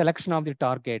choose the selection of the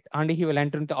target and he will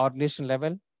enter into organization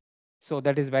level. So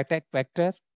that is attack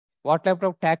vector. What type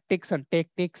of tactics and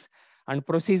techniques and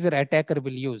procedure attacker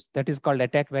will use, that is called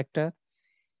attack vector.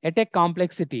 Attack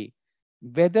complexity,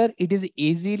 whether it is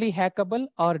easily hackable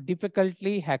or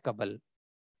difficultly hackable.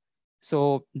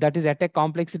 So that is attack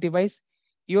complexity wise.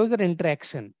 User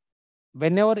interaction,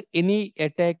 whenever any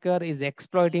attacker is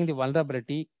exploiting the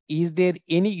vulnerability, is there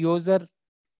any user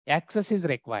access is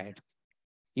required?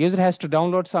 User has to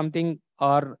download something,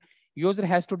 or user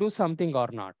has to do something or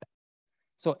not.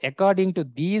 So according to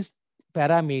these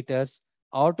parameters,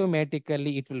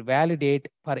 automatically it will validate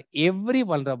for every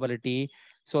vulnerability.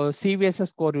 So CVSS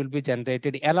score will be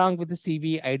generated along with the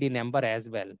CVID number as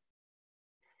well.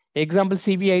 Example,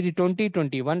 CVID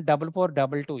 2021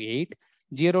 44228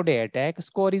 0-day attack,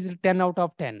 score is 10 out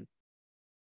of 10.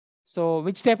 So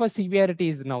which type of severity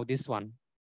is now this one?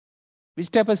 Which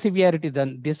type of severity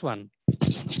then this one?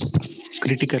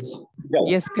 Critical.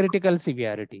 Yes, critical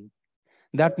severity.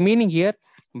 That meaning here,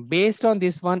 based on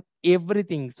this one,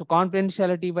 everything. So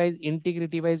confidentiality wise,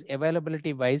 integrity wise,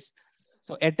 availability wise.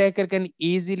 So attacker can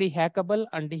easily hackable,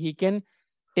 and he can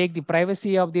take the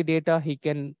privacy of the data. He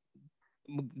can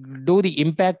do the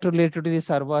impact related to the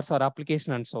servers or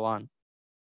application and so on.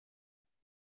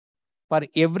 For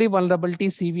every vulnerability,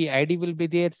 CVID will be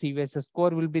there, CVSS score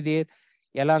will be there,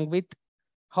 along with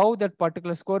how that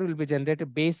particular score will be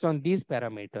generated based on these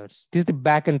parameters. This is the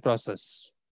backend process.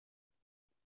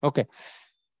 Okay.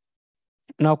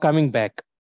 Now coming back.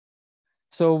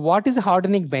 So what is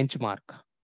hardening benchmark?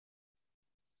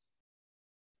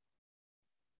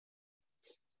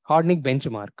 Hardening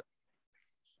benchmark.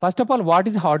 First of all, what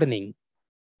is hardening?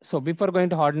 So before going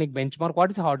to hardening benchmark,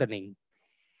 what is hardening?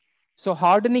 So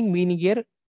hardening meaning here,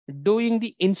 doing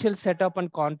the initial setup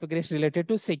and configuration related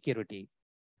to security.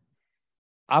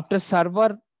 After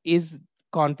server is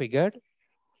configured,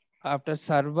 after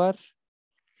server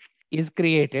is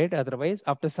created, otherwise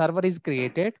after server is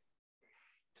created,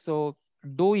 so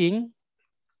doing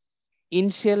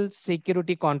initial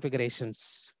security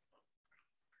configurations.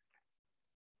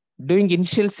 Doing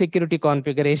initial security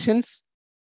configurations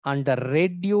and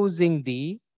reducing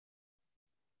the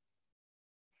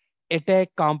attack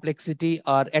complexity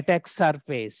or attack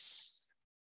surface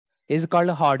is called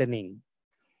hardening.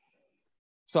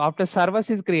 So after service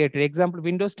is created, example,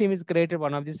 Windows team is created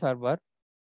one of the server.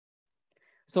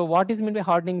 So what is meant by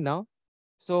hardening now?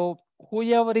 So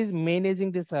whoever is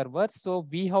managing the server, so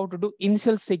we have to do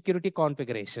initial security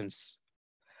configurations.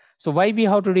 So why we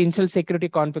have to do initial security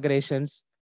configurations?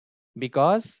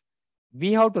 Because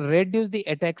we have to reduce the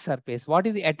attack surface. What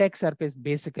is the attack surface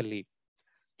basically?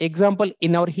 Example,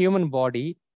 in our human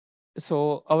body,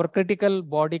 so our critical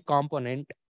body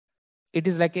component, it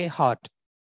is like a heart.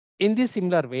 In this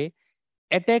similar way,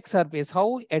 attack surface,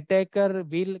 how attacker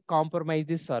will compromise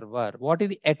the server? What is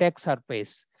the attack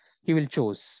surface he will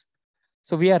choose?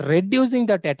 So we are reducing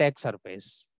that attack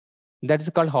surface. That is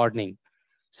called hardening.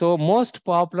 So most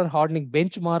popular hardening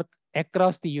benchmark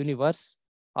across the universe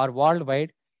or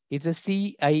worldwide is a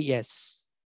CIS.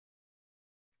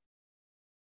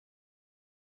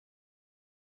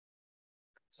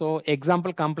 So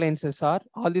example compliances are,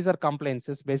 all these are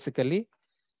compliances basically.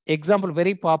 Example,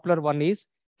 very popular one is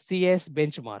CS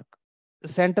benchmark,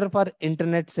 Center for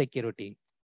Internet Security.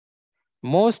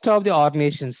 Most of the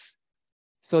organizations,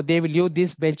 so they will use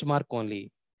this benchmark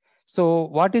only. So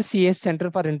what is CS,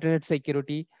 Center for Internet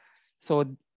Security? So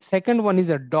second one is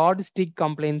a Dodd-Stick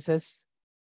compliances,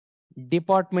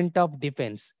 Department of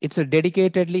Defense. It's a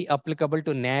dedicatedly applicable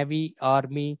to Navy,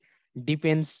 Army,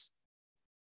 Defense,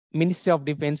 Ministry of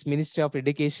Defense, Ministry of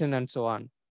Education, and so on.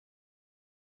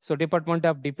 So Department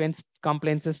of Defense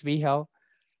compliances we have.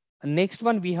 Next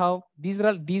one we have,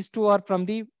 these two are from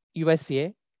the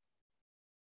USA.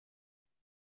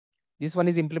 This one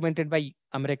is implemented by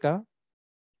America.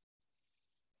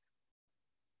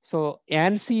 So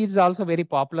ANSI is also very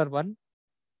popular one.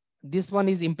 This one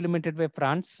is implemented by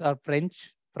France or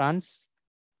France.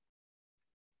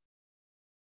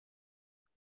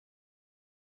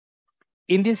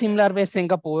 In the similar way,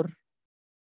 Singapore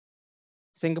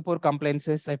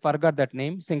compliances, I forgot that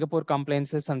name, Singapore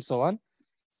compliances and so on.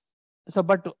 So,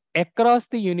 but across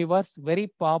the universe,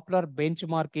 very popular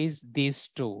benchmark is these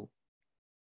two.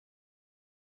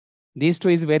 These two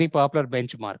is very popular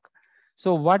benchmark.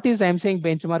 So what is, I'm saying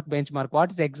benchmark,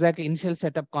 what is exactly initial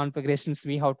setup configurations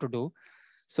we have to do?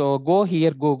 So go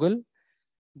here, go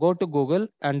to Google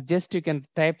and just you can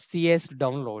type CS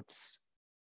downloads.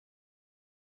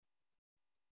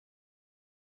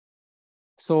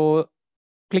 So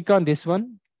click on this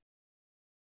one.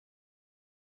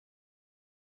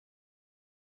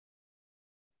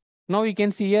 Now you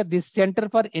can see here, this Center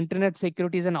for Internet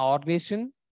Security is an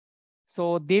organization.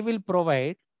 So they will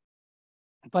provide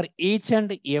for each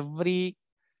and every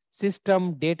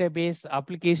system, database,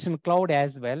 application, cloud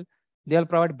as well. They'll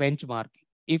provide benchmark.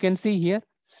 You can see here,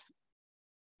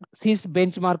 this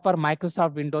benchmark for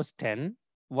Microsoft Windows 10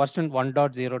 version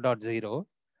 1.0.0.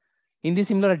 In the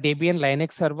similar Debian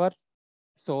Linux server.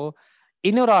 So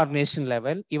in your organization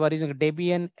level, you are using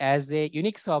Debian as a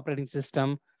Unix operating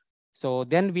system. So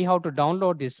then we have to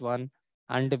download this one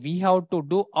and we have to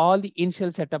do all the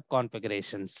initial setup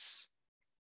configurations.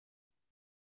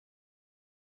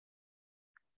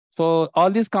 So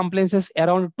all these compliances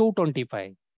around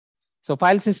 225. So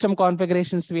file system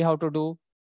configurations we have to do.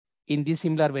 In the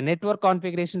similar way, network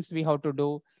configurations we have to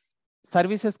do.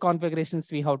 Services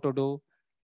configurations we have to do.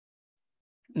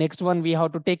 Next one, we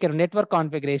have to take care of network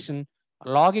configuration,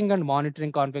 logging and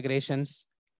monitoring configurations,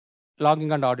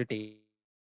 logging and auditing.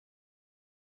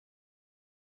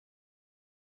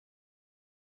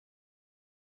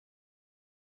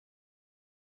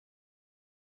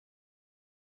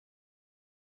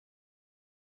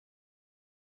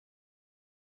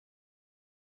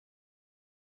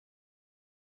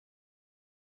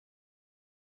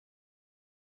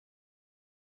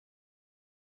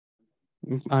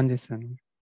 Anjasan.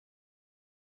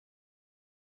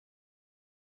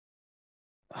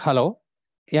 Hello,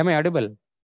 am I audible?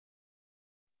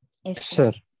 Yes,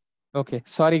 Sir. Okay,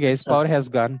 sorry guys, Sir. power has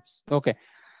gone. Okay,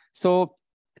 so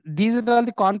these are all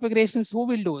the configurations who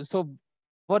will do. So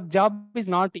our job is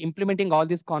not implementing all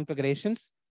these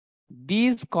configurations.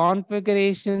 These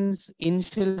configurations,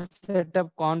 initial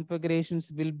setup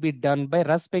configurations will be done by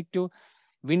respective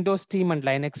Windows team and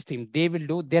Linux team. They will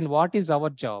do. Then what is our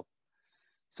job?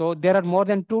 So there are more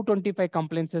than 225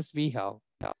 compliances we have.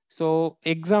 So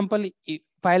example,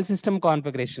 file system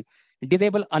configuration,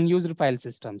 disable unused file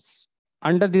systems.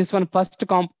 Under this one, first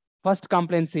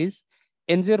compliance is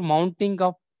ensure mounting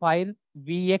of file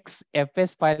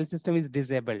VXFS file system is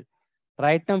disabled.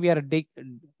 Right now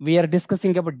we are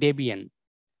discussing about Debian.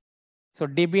 So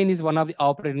Debian is one of the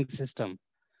operating system.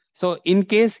 So in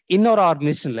case in our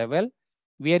organization level,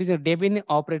 we are using Debian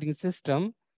operating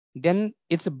system, then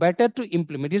it's better to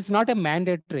implement. It's not a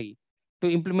mandatory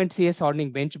to implement CS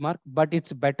hardening benchmark, but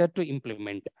it's better to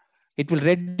implement. It will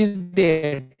reduce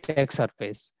the attack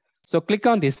surface. So click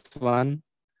on this one.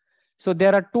 So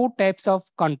there are two types of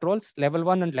controls, level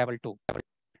 1 and level 2.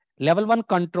 Level 1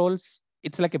 controls,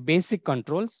 it's like a basic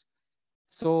controls.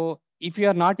 So if you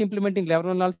are not implementing level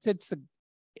 1 also, it's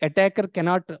attacker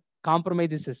cannot compromise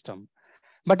the system.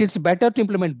 But it's better to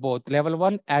implement both level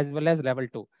 1 as well as level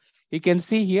 2. You can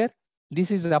see here,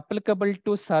 this is applicable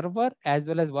to server as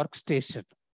well as workstation.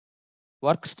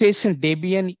 Workstation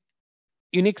Debian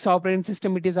Unix operating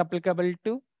system it is applicable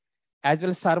to, as well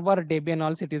as server Debian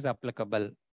also it is applicable.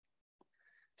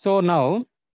 So now,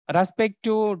 respect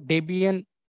to Debian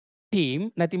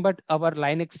team, nothing but our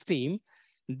Linux team,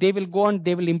 they will go and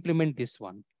they will implement this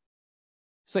one.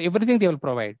 So everything they will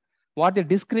provide. What the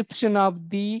description of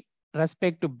the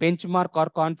respect to benchmark or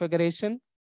configuration,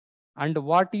 and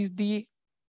what is the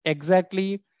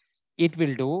exactly it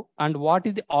will do. And what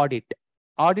is the audit?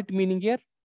 Audit meaning here,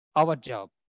 our job.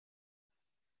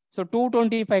 So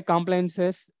 225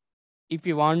 compliances, if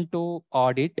you want to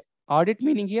audit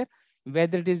meaning here,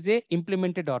 whether it is they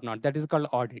implemented or not, that is called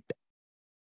audit.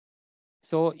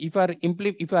 So if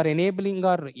you are enabling,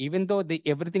 or even though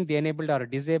everything they enabled or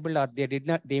disabled, or they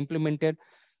implemented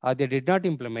or they did not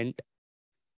implement.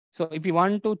 So if you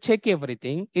want to check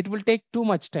everything, it will take too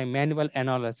much time, manual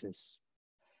analysis.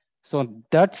 So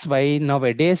that's why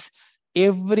nowadays,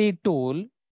 every tool,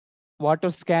 what are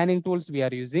scanning tools we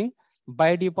are using,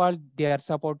 by default, they are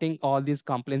supporting all these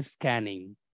complaint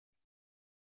scanning.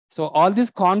 So all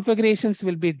these configurations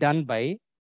will be done by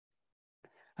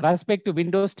respect to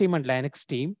Windows team and Linux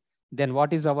team. Then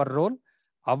what is our role?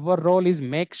 Our role is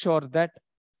make sure that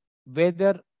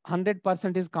whether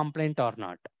 100% is complaint or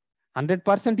not.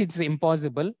 100% it's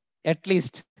impossible. At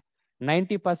least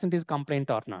 90% is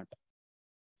complaint or not.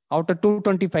 Out of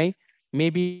 225,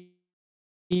 maybe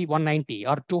 190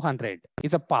 or 200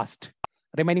 is a passed.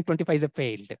 Remaining 25 is a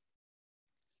failed.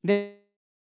 Then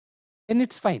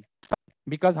it's fine.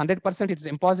 Because 100% it's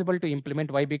impossible to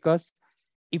implement. Why? Because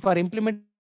if are implementing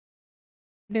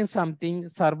something,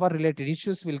 server related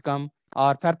issues will come,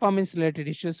 or performance related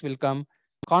issues will come,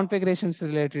 configurations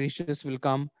related issues will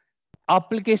come,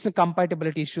 application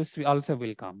compatibility issues also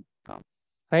will come,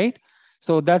 right?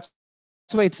 So that's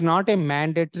why it's not a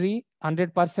mandatory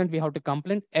 100% we have to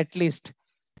complain. At least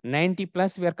 90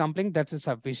 plus we are complaining, that's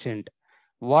sufficient.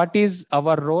 What is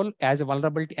our role as a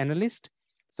vulnerability analyst?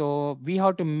 So we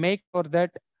have to make sure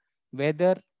that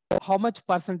whether how much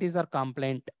percentage are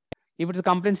complaint. If it's a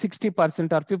complaint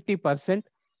 60% or 50%,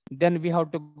 then we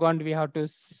have to go and we have to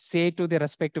say to the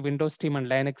respective Windows team and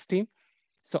Linux team.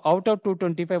 So out of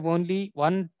 225, only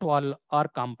 112 are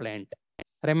complaint.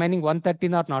 Remaining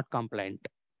 113 are not complaint.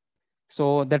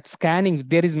 So that scanning,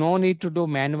 there is no need to do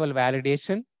manual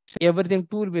validation. Everything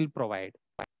tool will provide.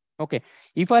 Okay.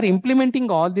 If are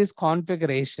implementing all these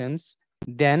configurations,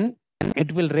 then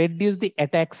it will reduce the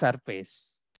attack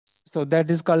surface. So that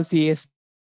is called CS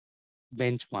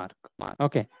benchmark.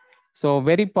 Okay. So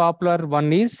very popular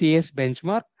one is CS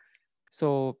benchmark.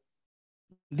 So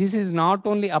this is not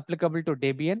only applicable to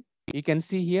Debian. You can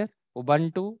see here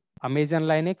Ubuntu, Amazon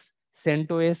Linux,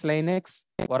 CentOS Linux,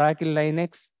 Oracle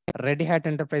Linux, Red Hat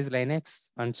Enterprise Linux,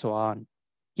 and so on.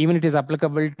 Even it is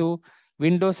applicable to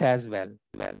Windows as well.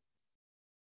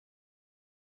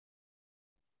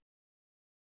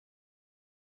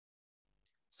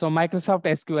 So Microsoft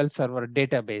SQL Server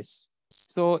database.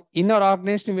 So in our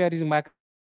organization, we are using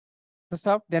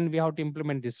Microsoft, then we have to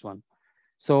implement this one.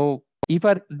 So if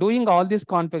are doing all this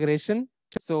configuration,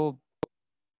 so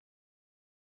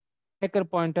attacker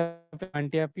point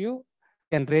of view,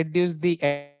 can reduce the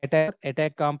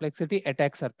attack complexity,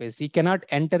 attack surface. He cannot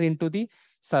enter into the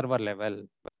server level.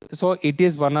 So it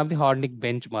is one of the hardening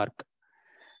benchmark.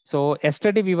 So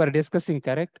yesterday we were discussing,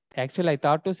 correct? Actually, I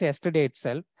thought to say yesterday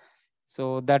itself.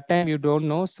 So that time you don't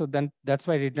know. So then that's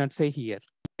why I did not say here.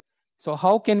 So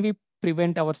how can we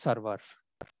prevent our server?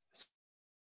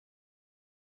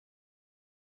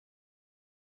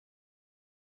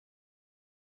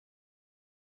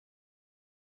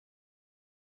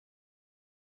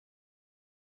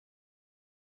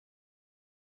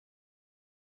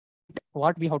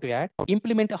 What we have to add,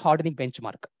 implement a hardening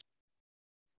benchmark.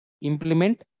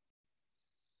 Implement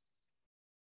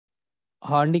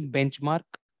hardening benchmark.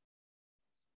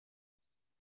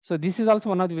 So this is also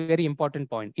one of the very important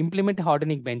point. Implement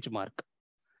hardening benchmark.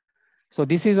 So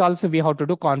this is also we have to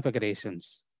do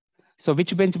configurations. So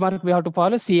which benchmark we have to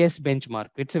follow? CS benchmark.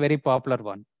 It's a very popular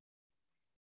one.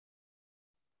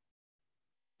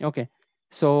 Okay.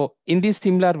 So in this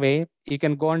similar way, you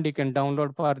can go and you can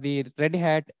download for the Red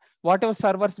Hat, whatever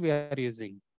servers we are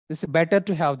using. It's better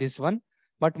to have this one,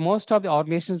 but most of the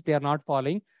organizations, they are not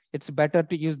following. It's better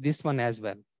to use this one as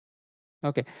well.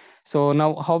 Okay. So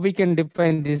now how we can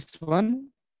define this one?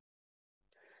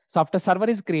 So after server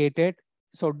is created,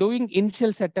 so doing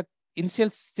initial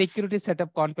security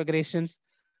setup configurations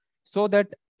so that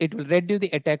it will reduce the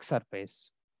attack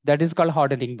surface. That is called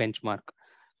hardening benchmark.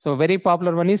 So very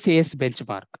popular one is CS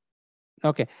benchmark.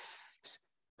 Okay.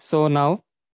 So now,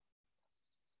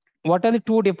 what are the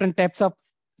two different types of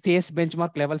CS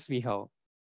benchmark levels we have?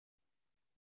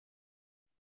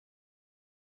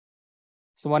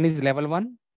 So one is level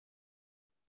 1.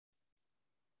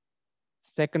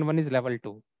 Second one is level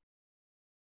 2.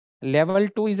 Level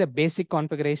 2 is a basic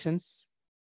configurations.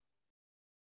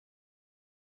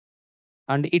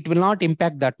 And it will not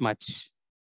impact that much.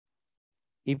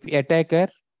 If attacker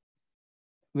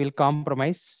will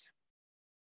compromise,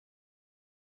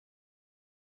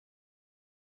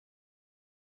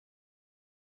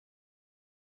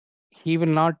 he will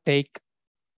not take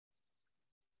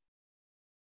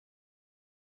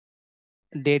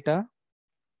data.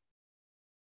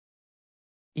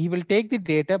 He will take the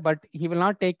data, but he will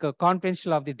not take a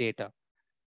confidential of the data.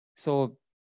 So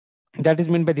that is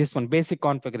meant by this one, basic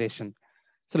configuration.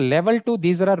 So level 2,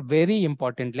 these are very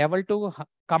important. Level 2,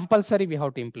 compulsory we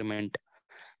have to implement.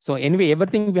 So anyway,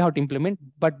 everything we have to implement,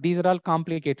 but these are all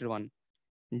complicated one,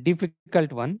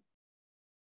 difficult one,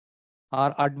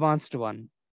 or advanced one.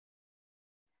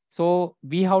 So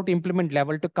we have to implement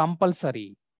level 2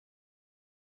 compulsory.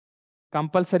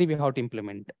 Compulsory we have to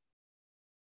implement.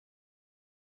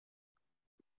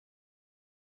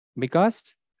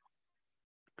 Because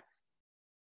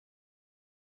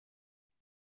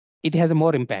it has a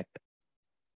more impact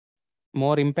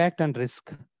and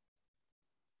risk.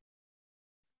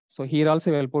 So here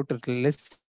also we'll put less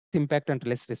impact and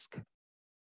less risk.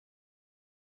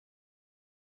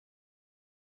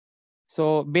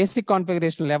 So basic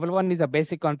configuration, level 1 is a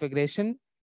basic configuration.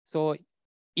 So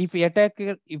if we attack,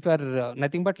 if you are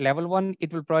nothing but level 1,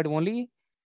 it will provide only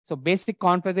so basic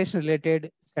configuration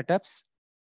related setups.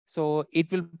 So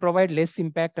it will provide less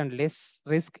impact and less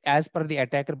risk as per the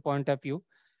attacker point of view.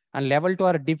 And level 2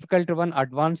 are difficult one,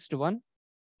 advanced one.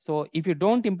 So if you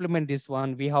don't implement this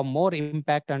one, we have more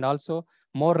impact and also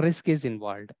more risk is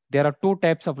involved. There are 2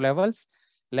 types of levels,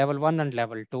 level 1 and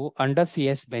level 2 under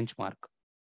CS benchmark.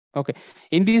 Okay.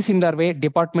 In this similar way,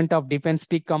 Department of Defense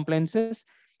TIC compliances,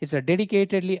 it's a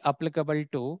dedicatedly applicable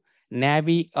to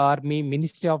Navy, Army,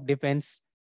 Ministry of Defense,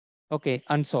 okay,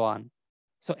 and so on.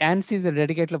 So ANSI is a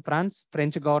dedicated to France,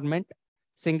 French government,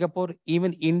 Singapore,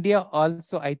 even India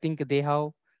also, I think they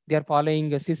are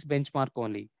following a CIS benchmark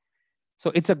only.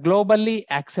 So it's a globally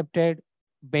accepted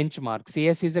benchmark.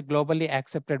 CS is a globally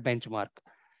accepted benchmark.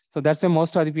 So that's why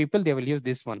most of the people, they will use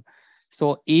this one.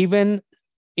 So even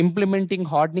implementing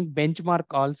hardening benchmark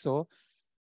also,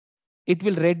 it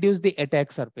will reduce the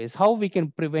attack surface. How we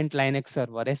can prevent Linux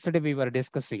server? Yesterday we were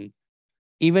discussing.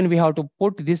 Even we have to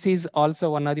put, this is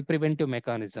also one of the preventive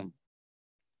mechanism.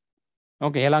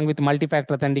 Okay, along with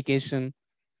multi-factor authentication,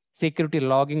 security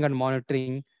logging and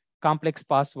monitoring, complex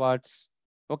passwords.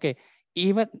 Okay,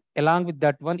 even along with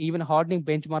that one, even hardening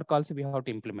benchmark also we have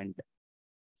to implement.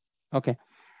 Okay,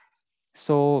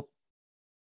 so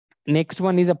next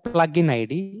one is a plugin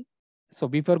ID. So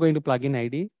before going to plugin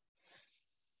ID,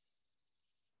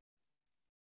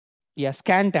 yeah,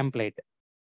 scan template.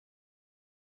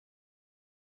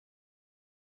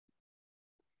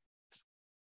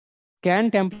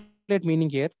 Scan template meaning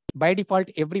here, by default,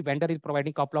 every vendor is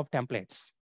providing couple of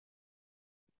templates.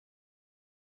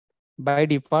 By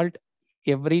default,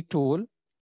 every tool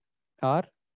or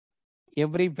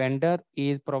every vendor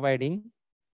is providing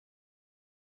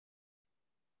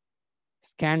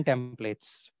scan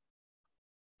templates.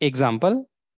 Example,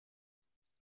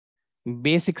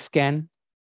 basic scan,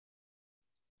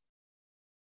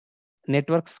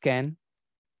 network scan,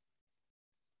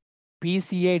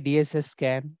 PCI DSS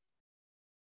scan,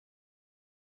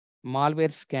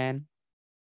 malware scan,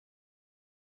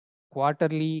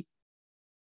 quarterly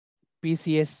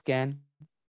PCS scan.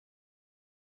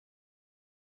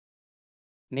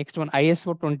 Next one,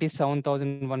 ISO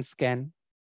 27001 scan.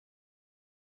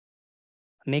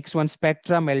 Next one,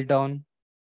 Spectra meltdown.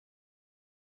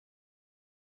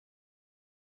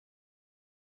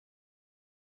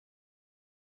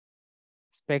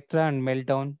 Spectra and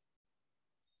meltdown.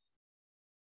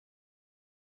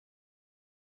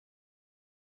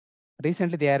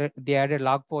 Recently, they added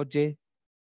log4j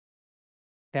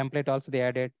template also they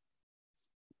added.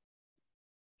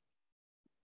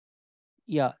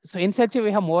 Yeah, so in such a way,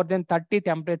 we have more than 30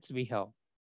 templates we have.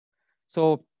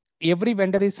 So every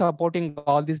vendor is supporting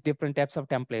all these different types of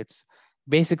templates,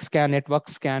 basic scan, network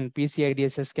scan, PCI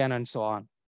DSS scan, and so on.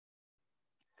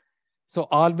 So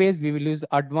always we will use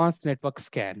advanced network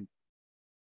scan.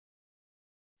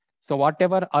 So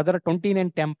whatever other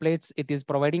 29 templates it is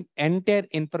providing, entire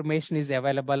information is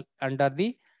available under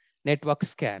the network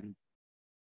scan.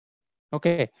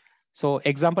 Okay. So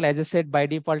example, as I said, by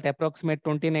default, approximate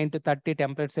 29 to 30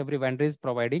 templates every vendor is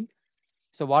providing.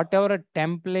 So whatever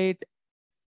template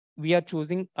we are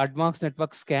choosing, advanced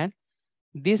network scan,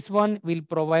 this one will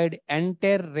provide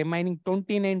entire remaining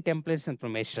 29 templates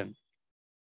information.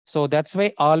 So that's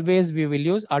why always we will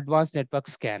use advanced network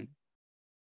scan.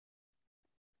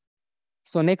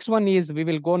 So next one is we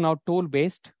will go now tool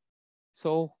based.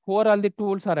 So who are all the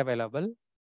tools are available?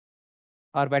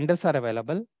 Our vendors are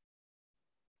available.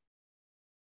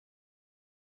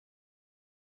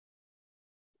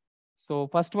 So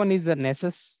first one is the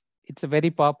Nessus. It's a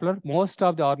very popular. Most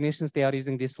of the organizations, they are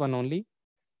using this one only.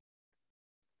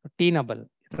 Tenable.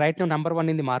 right now number one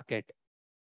in the market.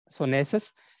 So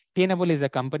Nessus, Tenable is a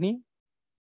company,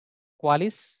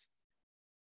 Qualys.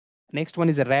 Next one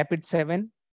is a Rapid7.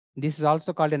 This is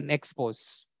also called an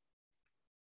Expose.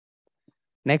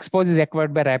 Nexpose is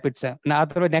acquired by Rapid7. Now,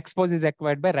 otherwise, Nexpose is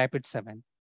acquired by Rapid7.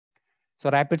 So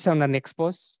Rapid7 and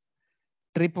Nexpose,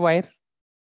 Tripwire.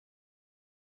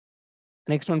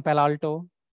 Next one, Palo Alto,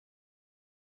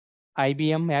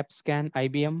 IBM, AppScan,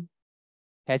 IBM,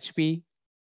 HP.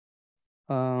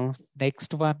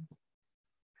 Next one.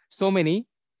 So many.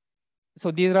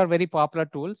 So these are very popular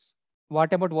tools.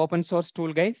 What about open source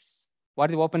tool, guys? What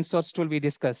is the open source tool we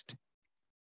discussed?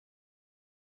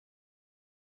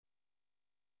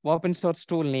 Open source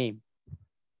tool name.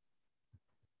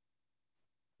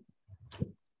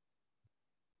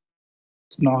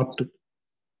 Not.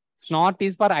 Snort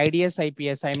is for IDS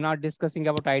IPS. I'm not discussing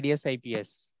about IDS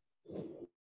IPS.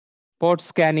 Port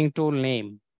scanning tool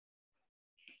name.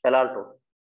 Palo Alto.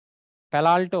 Palo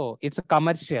Alto, it's a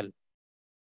commercial.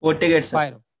 FortiGate,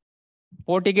 sir.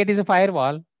 FortiGate is a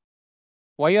firewall.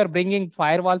 Why you are bringing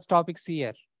firewalls topics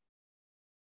here?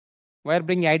 Why are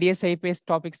bringing IDS IPS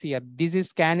topics here? This is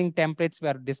scanning templates we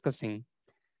are discussing.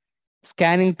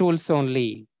 Scanning tools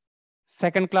only.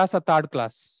 Second class or third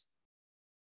class?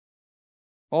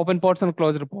 Open ports and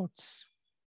closed ports.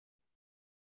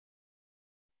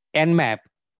 Nmap.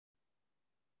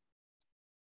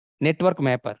 Network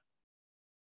mapper.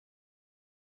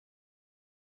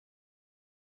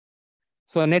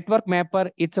 So network mapper,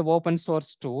 it's an open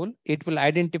source tool. It will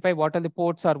identify what are the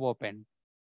ports are open.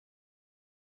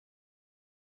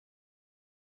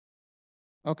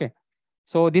 Okay.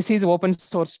 So this is open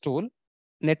source tool,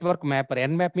 network mapper.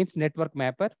 Nmap means network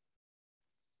mapper.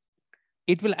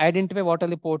 It will identify what are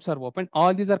the ports are open.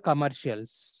 All these are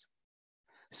commercials.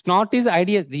 Snort is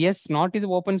IDS. Yes, Snort is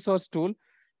open source tool,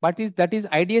 but that is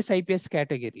IDS IPS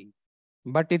category.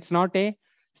 But it's not a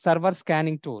server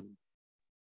scanning tool.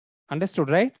 Understood,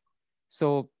 right?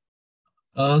 So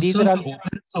these so are for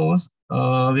open source,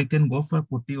 we can go for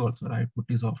Putty also, right?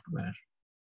 Putty software.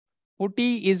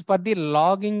 Putty is for the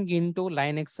logging into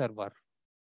Linux server,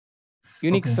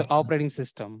 Unix Okay. operating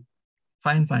system.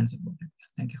 Fine, sir.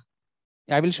 Thank you.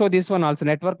 I will show this one also.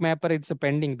 Network mapper, it's a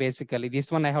pending basically. This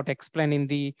one I have to explain in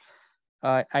the,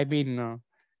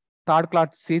 third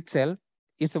class itself.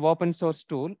 It's an open source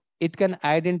tool. It can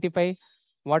identify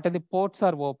what are the ports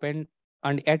are open,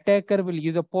 and attacker will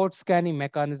use a port scanning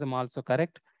mechanism also,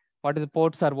 correct? What are the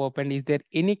ports are open? Is there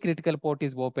any critical port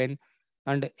is open?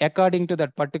 And according to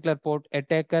that particular port,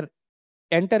 attacker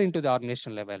enter into the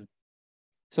organization level.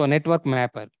 So network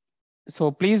mapper.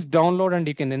 So please download and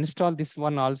you can install this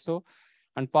one also.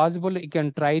 And possible you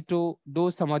can try to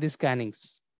do some of the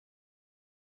scannings.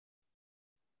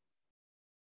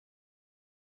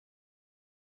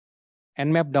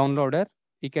 Nmap downloader,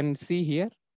 you can see here.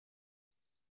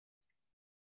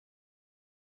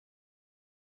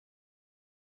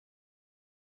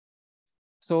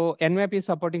 So Nmap is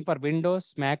supporting for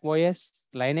Windows, Mac OS,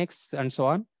 Linux, and so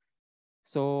on.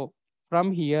 So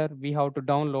from here, we have to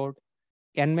download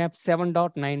Nmap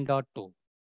 7.9.2.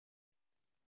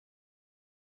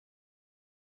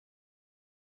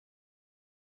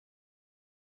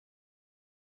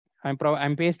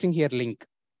 I'm pasting here link,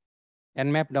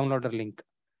 Nmap downloader link.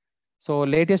 So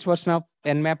latest version of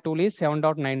Nmap tool is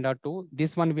 7.9.2.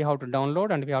 This one we have to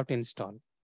download and we have to install.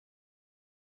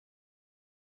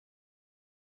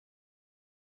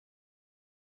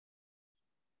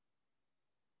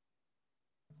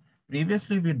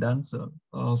 Previously we done, sir.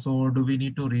 So do we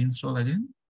need to reinstall again?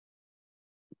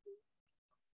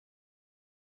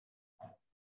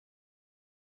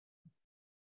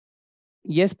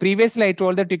 Yes, previously I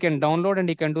told that you can download and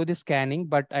you can do the scanning,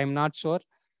 but I'm not sure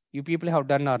you people have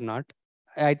done or not.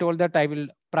 I told that I will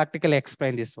practically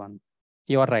explain this one.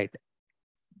 You are right.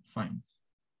 Fine.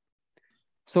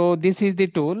 So this is the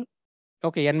tool.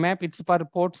 Okay, Nmap, it's for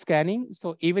port scanning.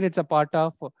 So even it's a part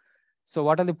of, so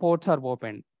what are the ports are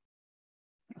open?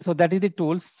 So that is the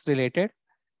tools related.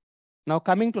 Now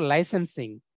coming to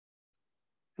licensing.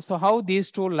 So how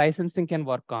these tool licensing can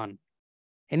work on?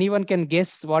 Anyone can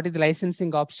guess what is the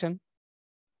licensing option?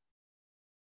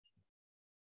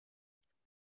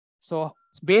 So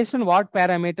based on what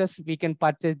parameters we can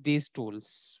purchase these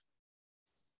tools?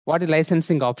 What is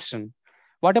licensing option?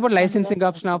 What about licensing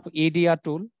option of EDR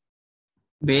tool?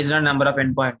 Based on number of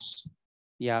endpoints.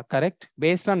 Yeah, correct.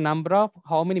 Based on number of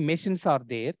how many machines are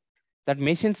there, that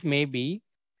machines may be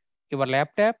your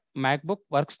laptop, MacBook,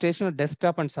 workstation,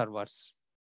 desktop, and servers.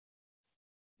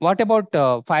 What about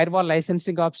firewall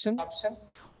licensing option?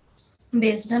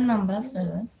 Based on number of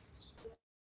servers.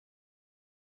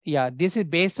 Yeah, this is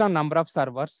based on number of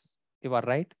servers. You are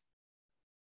right.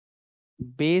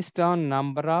 Based on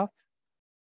number of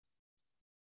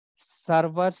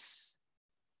servers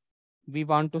we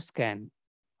want to scan,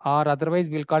 or otherwise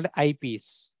we'll call it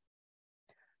IPs.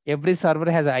 Every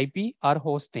server has IP or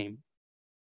host name.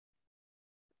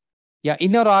 Yeah,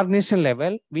 in our organization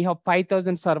level, we have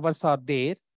 5,000 servers are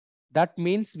there. That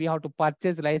means we have to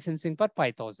purchase licensing for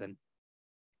 5,000.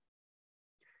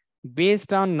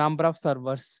 Based on number of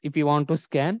servers, if you want to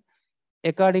scan,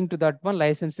 according to that one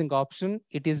licensing option,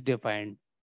 it is defined.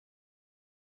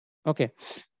 Okay.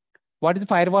 What is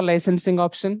firewall licensing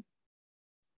option?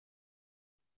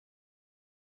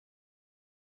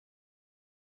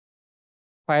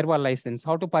 Firewall license.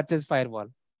 How to purchase firewall?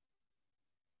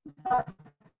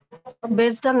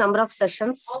 Based on number of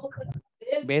sessions.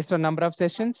 Based on number of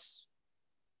sessions.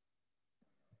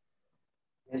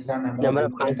 Based on Number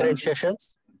of concurrent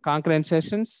sessions. Concurrent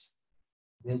sessions.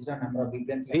 Based on number of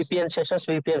VPN sessions,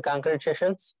 VPN concurrent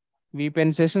sessions.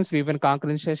 VPN sessions, VPN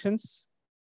concurrent sessions.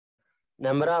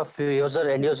 Number of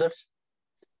end users.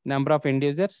 Number of end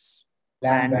users.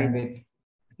 bandwidth.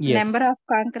 Yes. Number of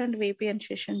concurrent VPN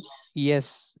sessions.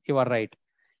 Yes, you are right.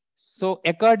 So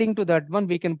according to that one,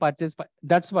 we can purchase.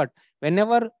 That's what,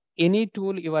 whenever any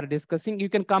tool you are discussing, you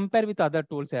can compare with other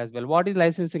tools as well. What is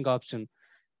licensing option?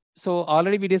 So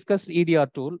already we discussed EDR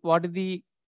tool. What is the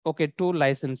tool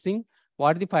licensing?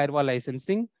 What is the firewall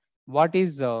licensing? What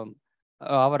is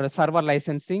our server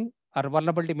licensing or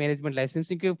vulnerability management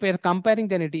licensing? If you're comparing,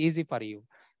 then it is easy for you.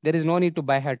 There is no need to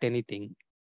buy hat anything.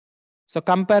 So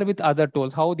compare with other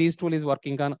tools, how these tool is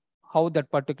working on, how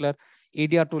that particular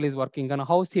EDR tool is working on,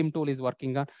 how SIM tool is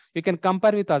working on. You can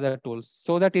compare with other tools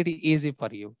so that it is easy for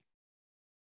you.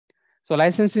 So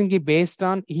licensing is based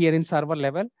on here in server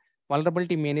level,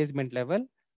 vulnerability management level.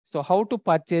 So how to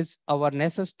purchase our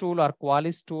Nessus tool or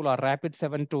Qualys tool or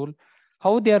Rapid7 tool,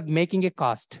 how they are making a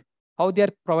cost, how they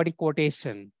are providing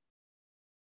quotation.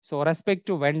 So respect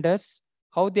to vendors,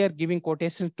 how they are giving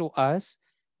quotation to us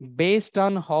based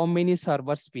on how many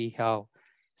servers we have.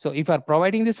 So if you are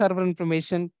providing the server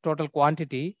information, total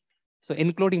quantity, so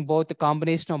including both the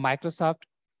combination of Microsoft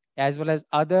as well as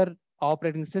other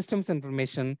operating systems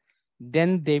information,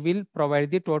 then they will provide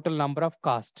the total number of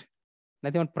cost,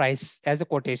 nothing but price as a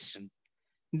quotation.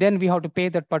 Then we have to pay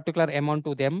that particular amount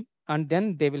to them, and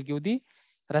then they will give the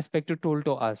respective tool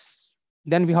to us.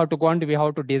 Then we have to go and we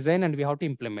have to design and we have to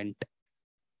implement.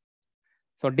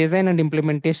 So design and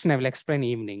implementation, I will explain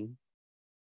evening.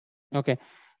 Okay,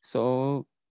 so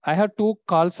I have 2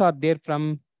 calls are there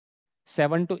from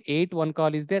 7 to 8. One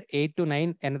call is there, 8 to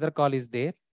 9, another call is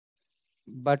there.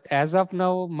 But as of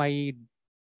now, my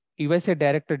USA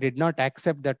director did not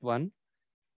accept that one.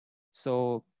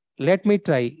 So let me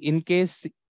try. In case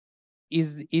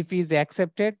if he's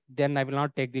accepted, then I will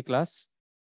not take the class.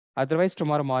 Otherwise,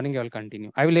 tomorrow morning I will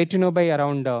continue. I will let you know by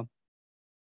around 12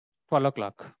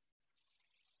 o'clock.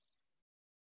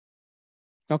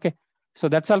 Okay, so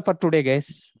that's all for today,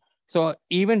 guys. So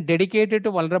even dedicated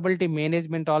to vulnerability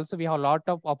management also, we have a lot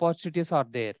of opportunities are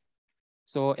there.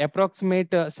 So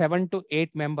approximate 7 to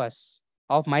 8 members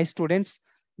of my students,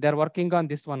 they're working on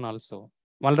this one also.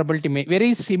 Vulnerability,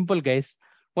 very simple, guys.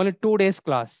 Only 2 days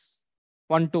class,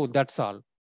 1 tool, that's all.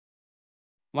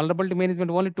 Vulnerability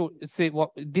management only to say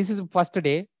this is first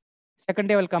day. Second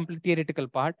day I will complete theoretical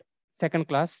part. Second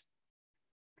class.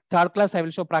 Third class I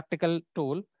will show practical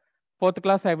tool. Fourth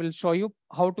class I will show you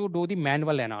how to do the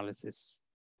manual analysis.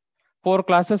 4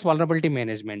 classes vulnerability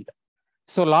management.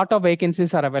 So a lot of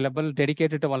vacancies are available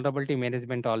dedicated to vulnerability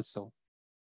management also.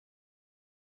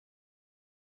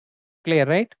 Clear,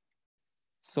 right?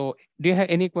 So do you have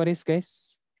any queries,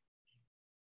 guys?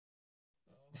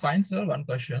 Fine, sir. One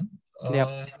question.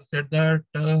 Yeah. You said that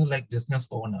like business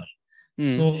owner.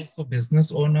 So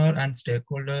business owner and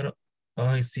stakeholder,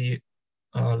 is he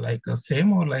like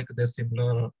same or like they're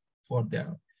similar for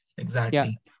their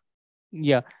exactly?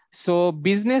 Yeah. So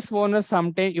business owner,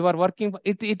 sometime you are working,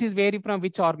 it is vary from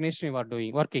which organization you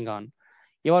are working on.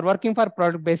 You are working for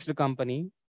product-based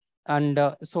company, and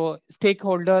so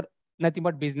stakeholder, nothing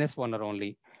but business owner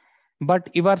only. But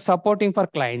you are supporting for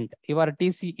client, you are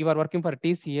working for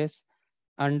TCS,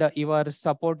 and you are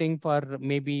supporting for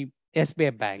maybe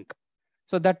SBI Bank.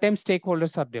 So that time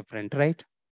stakeholders are different, right?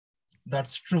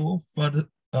 That's true for the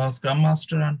Scrum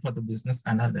Master and for the business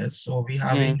analyst. So we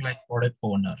having like product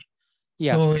owner.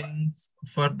 Yeah. So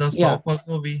for the SOP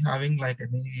also we having like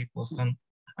any person,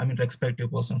 I mean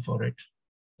respective person for it.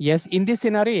 Yes, in this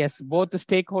scenario, yes, both the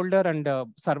stakeholder and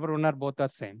server owner both are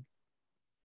same.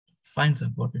 Fine, sir.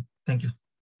 Got it. Thank you.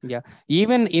 Yeah,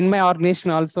 even in my organization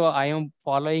also, I am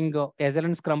following Agile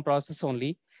and Scrum process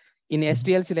only. In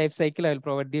SDLC lifecycle, I will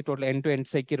provide the total end-to-end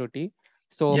security.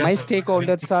 So Yeah, my so there are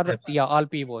stakeholders 6 are, steps. yeah, all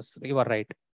POs. You are right.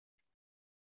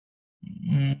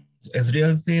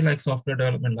 SDLC, like software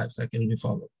development lifecycle we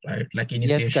follow, right? Like Yes,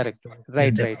 initiation, correct. to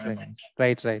Right. deployment.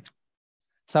 Right.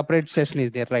 Separate session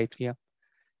is there, right? Yeah.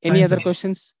 Any Fine, other sir.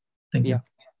 questions? Thank Yeah. you.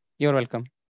 You're welcome.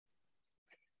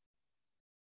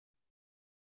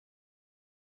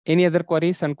 Any other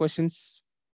queries and questions?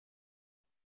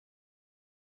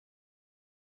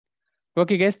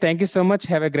 Okay, guys, thank you so much.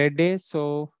 Have a great day.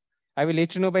 So I will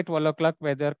let you know by 12 o'clock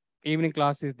whether evening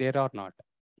class is there or not.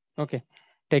 Okay,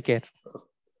 take care.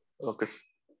 Okay.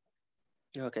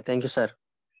 Okay, thank you, sir.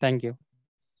 Thank you.